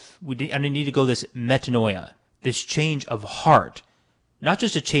life. We need to go this metanoia, this change of heart, not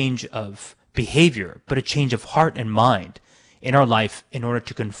just a change of behavior, but a change of heart and mind in our life in order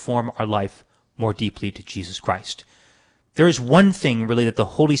to conform our life more deeply to Jesus Christ. There is one thing really that the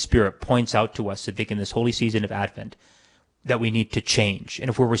Holy Spirit points out to us, I think, in this holy season of Advent, that we need to change. And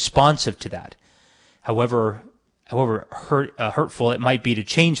if we're responsive to that, however hurtful it might be to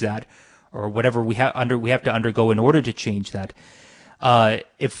change that, or whatever we have to undergo in order to change that,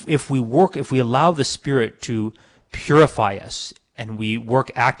 if we allow the Spirit to purify us, and we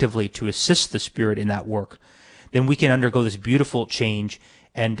work actively to assist the Spirit in that work, then we can undergo this beautiful change,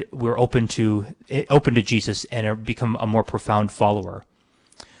 and we're open to Jesus and become a more profound follower.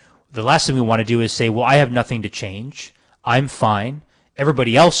 The last thing we want to do is say, well, I have nothing to change. I'm fine.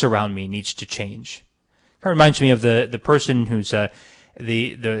 Everybody else around me needs to change. It reminds me of the person who's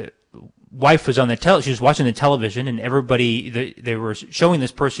the wife was she was watching the television, and they were showing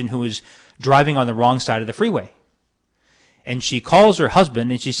this person who was driving on the wrong side of the freeway. And she calls her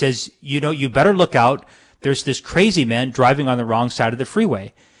husband and she says, you better look out. There's this crazy man driving on the wrong side of the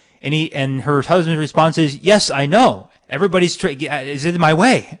freeway. And her husband's response is, yes, I know. Everybody's is in my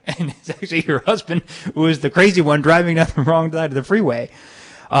way. And it's actually her husband who is the crazy one driving down the wrong side of the freeway.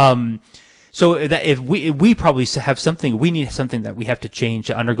 So that if we probably have something, we need something that we have to change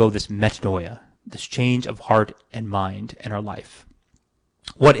to undergo this metanoia, this change of heart and mind in our life.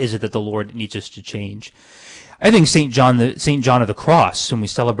 What is it that the Lord needs us to change? I think St. John of the Cross, whom we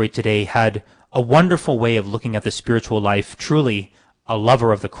celebrate today, had a wonderful way of looking at the spiritual life, truly a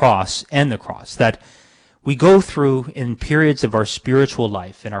lover of the cross and the cross, that we go through in periods of our spiritual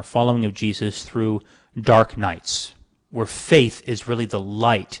life and our following of Jesus through dark nights, where faith is really the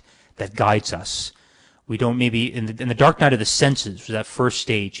light that guides us. We don't maybe, in the dark night of the senses, that first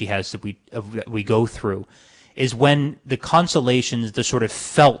stage he has that we go through, is when the consolations, the sort of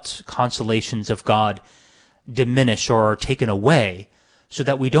felt consolations of God, diminish or are taken away, so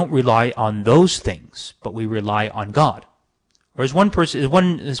that we don't rely on those things, but we rely on God. Or as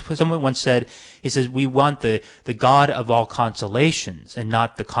someone once said, he says, we want the God of all consolations and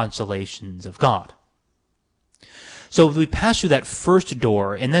not the consolations of God. So if we pass through that first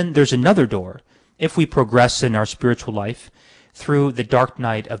door, and then there's another door, if we progress in our spiritual life through the dark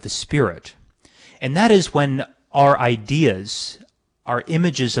night of the Spirit. And that is when our ideas, our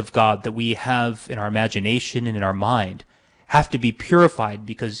images of God that we have in our imagination and in our mind have to be purified,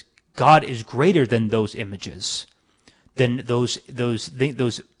 because God is greater than those images, than those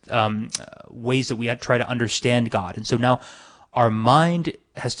ways that we try to understand God. And so now our mind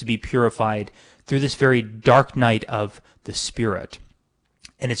has to be purified through this very dark night of the Spirit.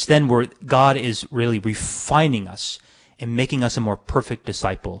 And it's then where God is really refining us and making us a more perfect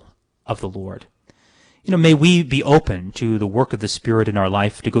disciple of the Lord. May we be open to the work of the Spirit in our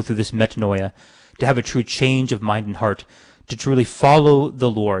life, to go through this metanoia, to have a true change of mind and heart, to truly follow the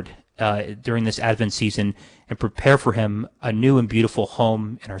Lord during this Advent season and prepare for Him a new and beautiful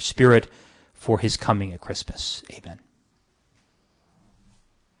home in our spirit for His coming at Christmas. Amen.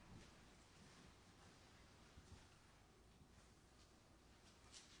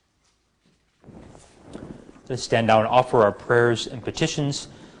 Let us stand now and offer our prayers and petitions.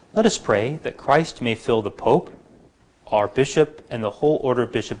 Let us pray that Christ may fill the Pope, our bishop, and the whole order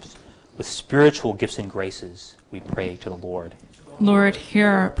of bishops with spiritual gifts and graces. We pray to the Lord. Lord, hear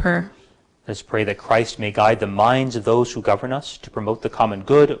our prayer. Let us pray that Christ may guide the minds of those who govern us to promote the common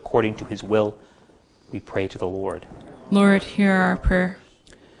good according to His will. We pray to the Lord. Lord, hear our prayer.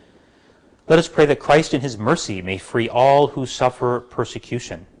 Let us pray that Christ in His mercy may free all who suffer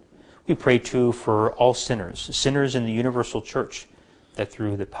persecution. We pray too for all sinners in the universal church, that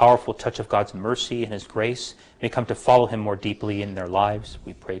through the powerful touch of God's mercy and His grace may come to follow Him more deeply in their lives.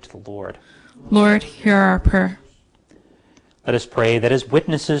 We pray to the Lord. Lord, hear our prayer. Let us pray that as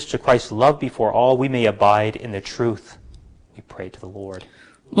witnesses to Christ's love before all, we may abide in the truth. We pray to the Lord.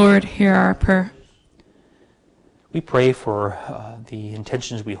 Lord, hear our prayer. We pray for the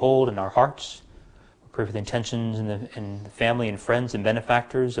intentions we hold in our hearts. We pray for the intentions in the family and friends and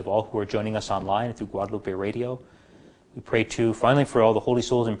benefactors of all who are joining us online through Guadalupe Radio. We pray too, finally, for all the holy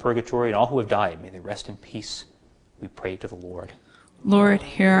souls in purgatory and all who have died. May they rest in peace. We pray to the Lord. Lord,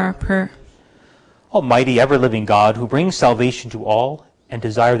 hear our prayer. Almighty, ever-living God, who brings salvation to all and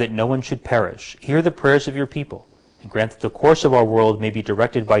desire that no one should perish, hear the prayers of your people and grant that the course of our world may be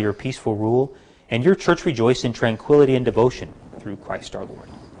directed by your peaceful rule and your church rejoice in tranquility and devotion through Christ our Lord.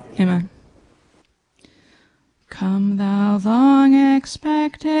 Amen. Come, thou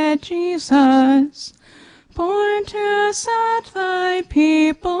long-expected Jesus, born to set thy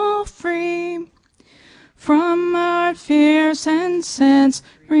people free. From our fears and sins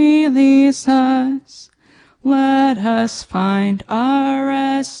release us. Let us find our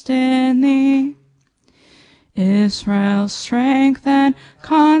rest in thee. Israel's strength and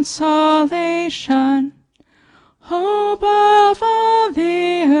consolation, hope of all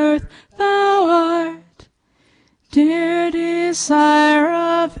the earth thou art, dear desire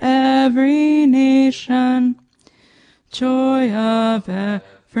of every nation, joy of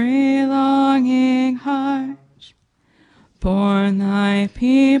every longing heart. Born thy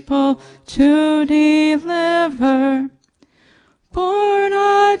people to deliver, born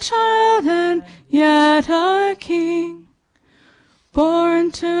a child and yet a king,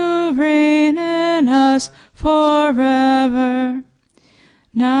 born to reign in us forever.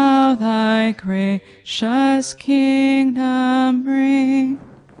 Now thy gracious kingdom reign.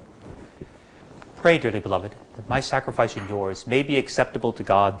 Pray, dearly beloved, that my sacrifice and yours may be acceptable to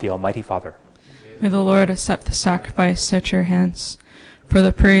God, the Almighty Father. May the Lord accept the sacrifice at your hands, for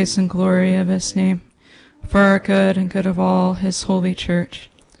the praise and glory of his name, for our good and good of all his holy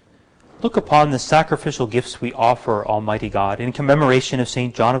church. Look upon the sacrificial gifts we offer, Almighty God, in commemoration of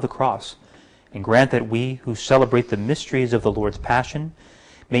St. John of the Cross, and grant that we, who celebrate the mysteries of the Lord's Passion,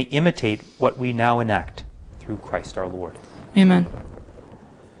 may imitate what we now enact, through Christ our Lord. Amen.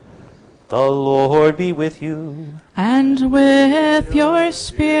 The Lord be with you. And with your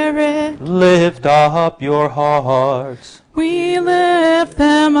spirit. Lift up your hearts. We lift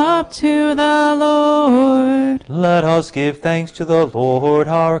them up to the Lord. Let us give thanks to the Lord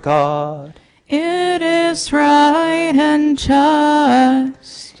our God. It is right and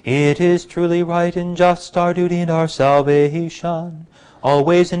just. It is truly right and just, our duty and our salvation,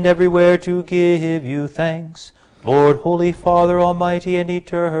 always and everywhere to give you thanks, Lord, Holy Father, Almighty and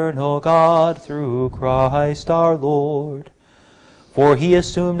eternal God, through Christ our Lord. For he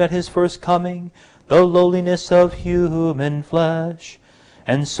assumed at his first coming the lowliness of human flesh,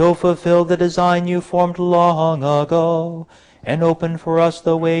 and so fulfill the design you formed long ago, and open for us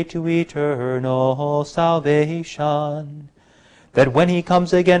the way to eternal salvation, that when he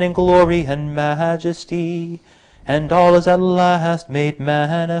comes again in glory and majesty, and all is at last made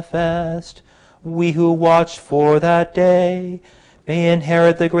manifest, we who watch for that day may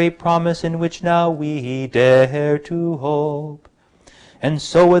inherit the great promise in which now we dare to hope. And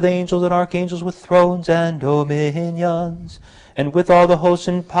so with angels and archangels, with thrones and dominions, and with all the hosts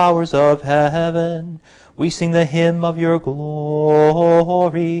and powers of heaven, we sing the hymn of your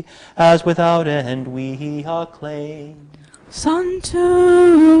glory, as without end we acclaim. Sanctus,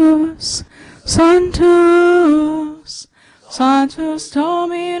 Sanctus, Sanctus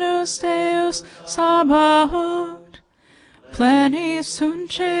Dominus Deus Sabaoth, Pleni sunt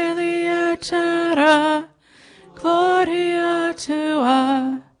caeli et terra, Gloria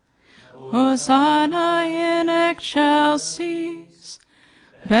tua, Hosanna in excelsis,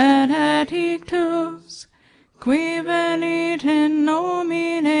 Benedictus, qui venit in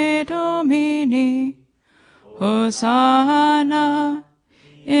nomine Domini, Hosanna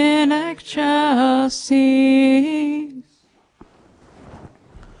in excelsis.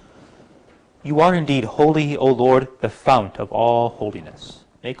 You are indeed holy, O Lord, the fount of all holiness.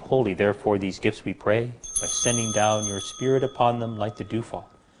 Make holy, therefore, these gifts, we pray, by sending down your Spirit upon them like the dewfall,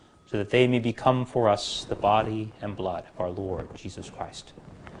 so that they may become for us the body and blood of our Lord Jesus Christ.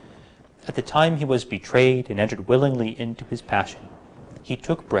 At the time he was betrayed and entered willingly into his passion, he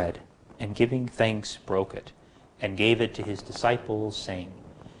took bread, and giving thanks broke it, and gave it to his disciples, saying,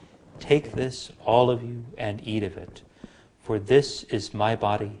 Take this, all of you, and eat of it, for this is my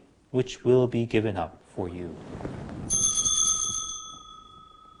body, which will be given up for you.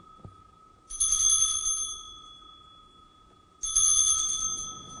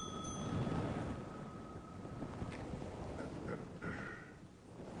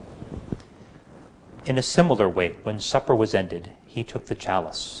 In a similar way, when supper was ended, he took the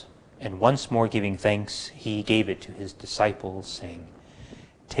chalice, and once more giving thanks, he gave it to his disciples, saying,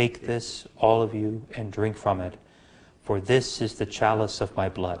 Take this, all of you, and drink from it, for this is the chalice of my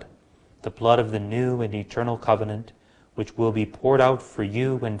blood, the blood of the new and eternal covenant, which will be poured out for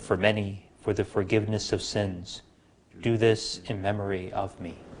you and for many for the forgiveness of sins. Do this in memory of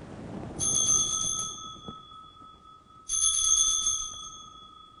me.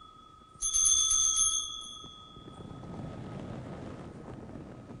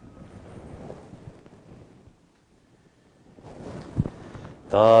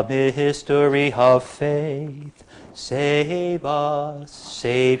 The mystery of faith. Save us,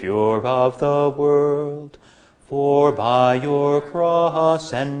 Savior of the world, for by your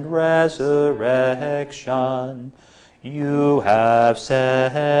cross and resurrection you have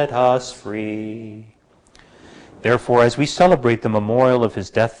set us free. Therefore, as we celebrate the memorial of his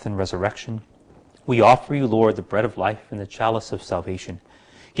death and resurrection, we offer you, Lord, the bread of life and the chalice of salvation,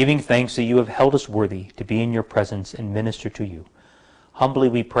 giving thanks that you have held us worthy to be in your presence and minister to you. Humbly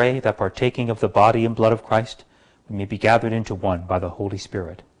we pray that partaking of the body and blood of Christ, we may be gathered into one by the Holy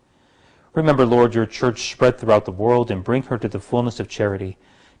Spirit. Remember, Lord, your church spread throughout the world and bring her to the fullness of charity,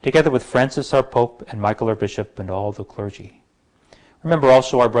 together with Francis our Pope and Michael our Bishop and all the clergy. Remember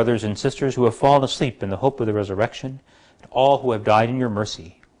also our brothers and sisters who have fallen asleep in the hope of the resurrection, and all who have died in your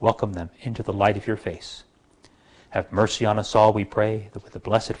mercy. Welcome them into the light of your face. Have mercy on us all, we pray, that with the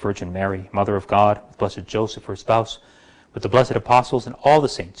Blessed Virgin Mary, Mother of God, with Blessed Joseph, her spouse, with the blessed apostles and all the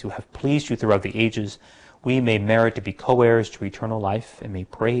saints who have pleased you throughout the ages, we may merit to be co-heirs to eternal life and may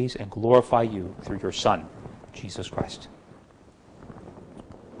praise and glorify you through your Son, Jesus Christ.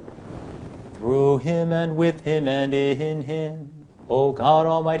 Through him and with him and in him, O God,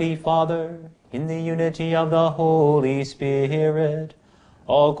 Almighty Father, in the unity of the Holy Spirit,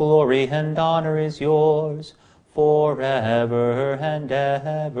 all glory and honor is yours forever and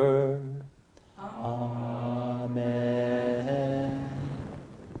ever. Amen.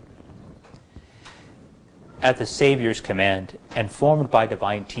 At the Savior's command, and formed by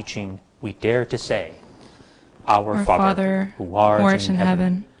divine teaching, we dare to say, Our Father, who art in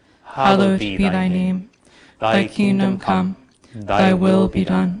heaven, hallowed be thy name. Thy kingdom come, thy will be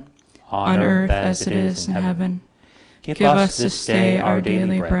done, on earth as it is in heaven. Give us this day our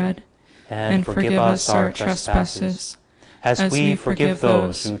daily bread, and forgive us our trespasses, as we forgive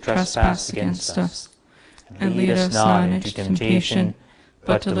those who trespass against us. And lead us not into temptation,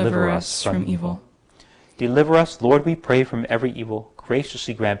 but deliver us from evil. Deliver us, Lord, we pray, from every evil.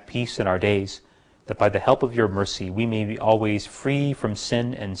 Graciously grant peace in our days, that by the help of your mercy we may be always free from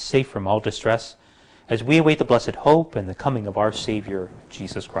sin and safe from all distress, as we await the blessed hope and the coming of our Savior,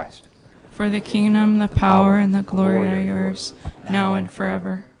 Jesus Christ. For the kingdom, the power, and the glory are yours, now and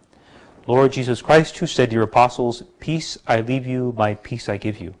forever. Lord Jesus Christ, who said to your apostles, "Peace I leave you, my peace I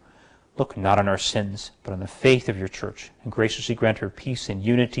give you," look not on our sins, but on the faith of your church, and graciously grant her peace and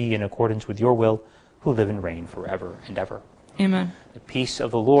unity in accordance with your will, who live and reign forever and ever. Amen. The peace of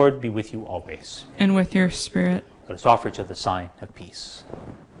the Lord be with you always. And with your spirit. Let us offer each other the sign of peace.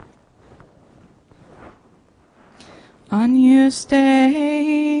 Agnus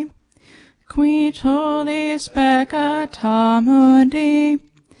Dei, qui tollis peccata mundi,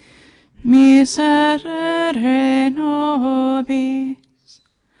 miserere nobis.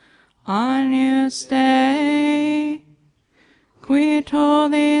 Agnus Dei, qui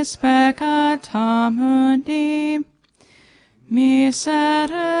tollis peccata mundi,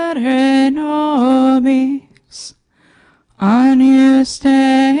 miserere nobis. Agnus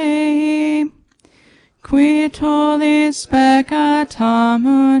Dei, qui tollis peccata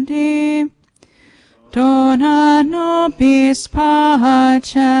mundi, dona nobis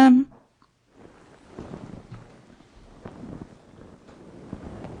pacem.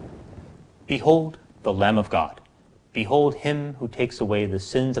 Behold the Lamb of God. Behold him who takes away the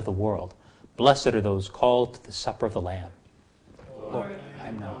sins of the world. Blessed are those called to the supper of the Lamb. Lord, I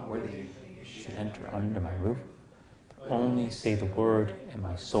am not worthy you should enter under my roof. But only say the word, and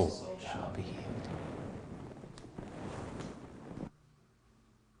my soul shall be healed.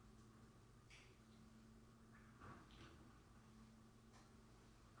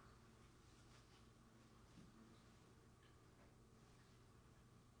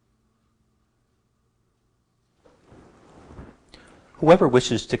 Whoever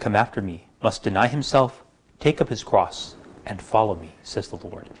wishes to come after me must deny himself, take up his cross, and follow me, says the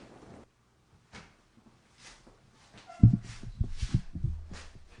Lord.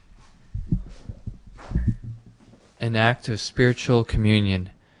 An act of spiritual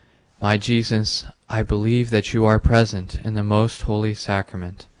communion. My Jesus, I believe that you are present in the most holy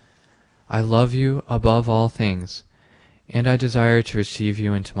sacrament. I love you above all things, and I desire to receive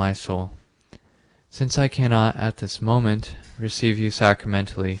you into my soul. Since I cannot at this moment receive you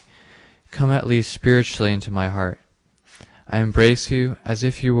sacramentally, come at least spiritually into my heart. I embrace you as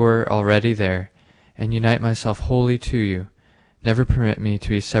if you were already there, and unite myself wholly to you. Never permit me to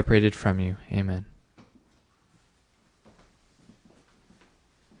be separated from you. Amen.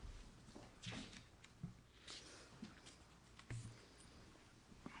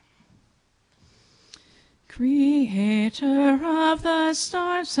 Creator of the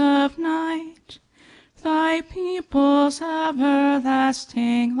stars of night, thy people's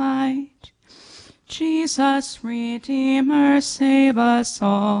everlasting light, Jesus, Redeemer, save us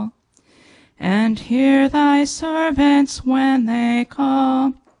all, and hear thy servants when they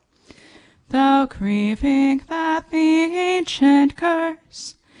call. Thou grieving that the ancient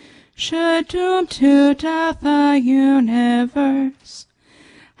curse should doom to death the universe,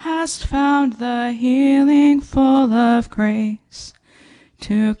 hast found the healing full of grace,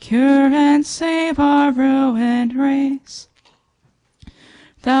 to cure and save our ruined race.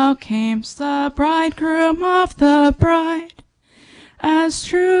 Thou camest the bridegroom of the bride, as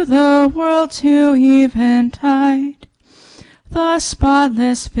through the world to eventide, the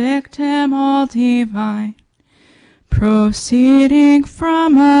spotless victim all divine, proceeding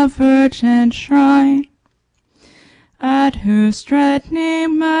from a virgin shrine, at whose dread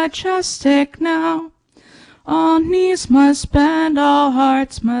name majestic now all knees must bend, all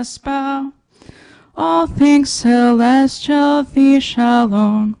hearts must bow, all things celestial thee shall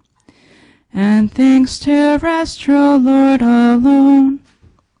own, and things terrestrial, Lord, alone.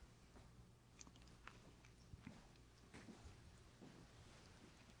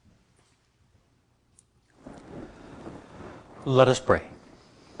 Let us pray.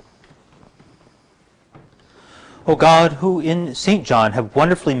 O God, who in St. John have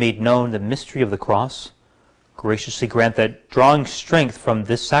wonderfully made known the mystery of the cross, graciously grant that, drawing strength from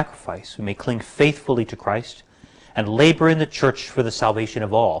this sacrifice, we may cling faithfully to Christ and labor in the church for the salvation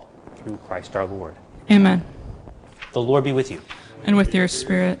of all, through Christ our Lord. Amen. The Lord be with you. And with your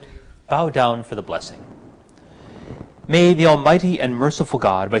spirit. Bow down for the blessing. May the Almighty and merciful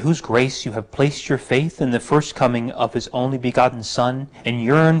God, by whose grace you have placed your faith in the first coming of his only begotten Son, and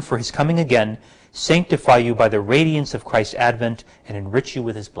yearn for his coming again, sanctify you by the radiance of Christ's advent, and enrich you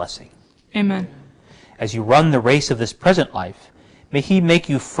with his blessing. Amen. As you run the race of this present life, may he make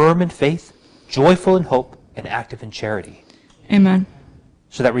you firm in faith, joyful in hope, and active in charity. Amen.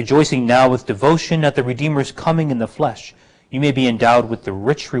 So that rejoicing now with devotion at the Redeemer's coming in the flesh, you may be endowed with the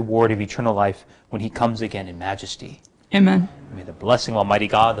rich reward of eternal life when he comes again in majesty. Amen. May the blessing of Almighty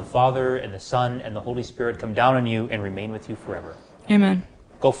God, the Father, and the Son, and the Holy Spirit come down on you and remain with you forever. Amen.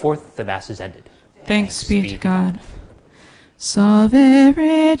 Go forth, the Mass is ended. Thanks be to God. Salve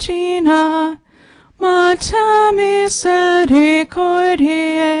Regina, Mater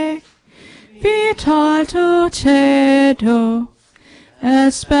Misericordiae, Vita dulcedo,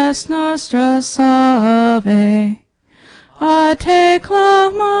 et spes nostra salve. A te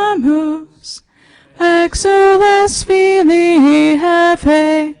clamamus, exules filii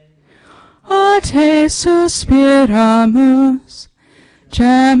Hevae, a te suspiramus,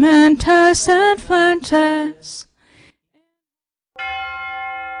 gementes et flentes.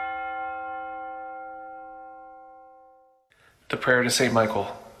 The prayer to Saint Michael.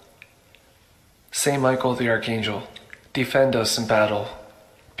 Saint Michael the Archangel, defend us in battle.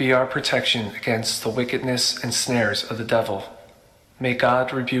 Be our protection against the wickedness and snares of the devil. May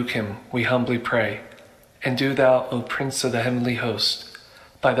God rebuke him, we humbly pray. And do thou, O Prince of the heavenly host,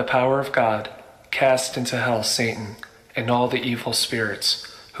 by the power of God, cast into hell Satan and all the evil spirits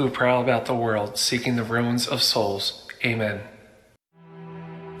who prowl about the world seeking the ruins of souls. Amen.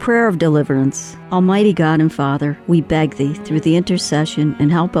 Prayer of Deliverance. Almighty God and Father, we beg Thee, through the intercession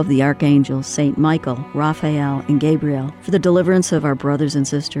and help of the archangels, Saint Michael, Raphael, and Gabriel, for the deliverance of our brothers and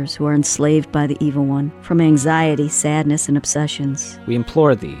sisters who are enslaved by the evil one, from anxiety, sadness, and obsessions. We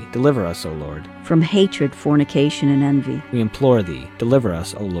implore Thee, deliver us, O Lord. From hatred, fornication, and envy. We implore Thee, deliver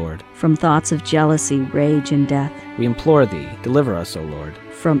us, O Lord. From thoughts of jealousy, rage, and death. We implore Thee, deliver us, O Lord.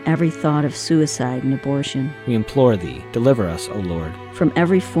 From every thought of suicide and abortion. We implore Thee, deliver us, O Lord. From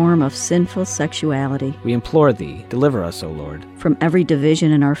every form of sinful sexuality. We implore Thee, deliver us, O Lord. From every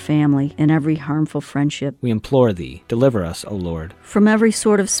division in our family and every harmful friendship. We implore Thee, deliver us, O Lord. From every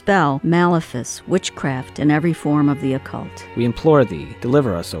sort of spell, malefice, witchcraft, and every form of the occult. We implore Thee,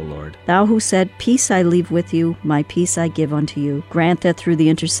 deliver us, O Lord. Thou who said, Peace I leave with you, my peace I give unto you, grant that through the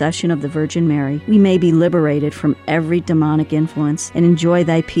intercession of the Virgin Mary, we may be liberated from every demonic influence and enjoy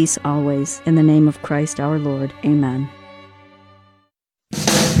Thy peace always. In the name of Christ our Lord. Amen.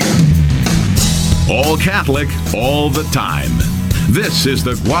 All Catholic, all the time. This is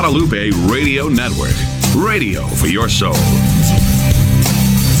the Guadalupe Radio Network. Radio for your soul.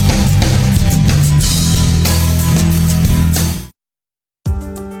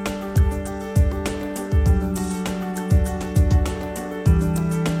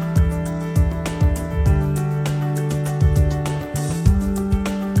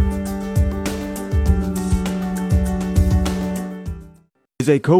 Is a co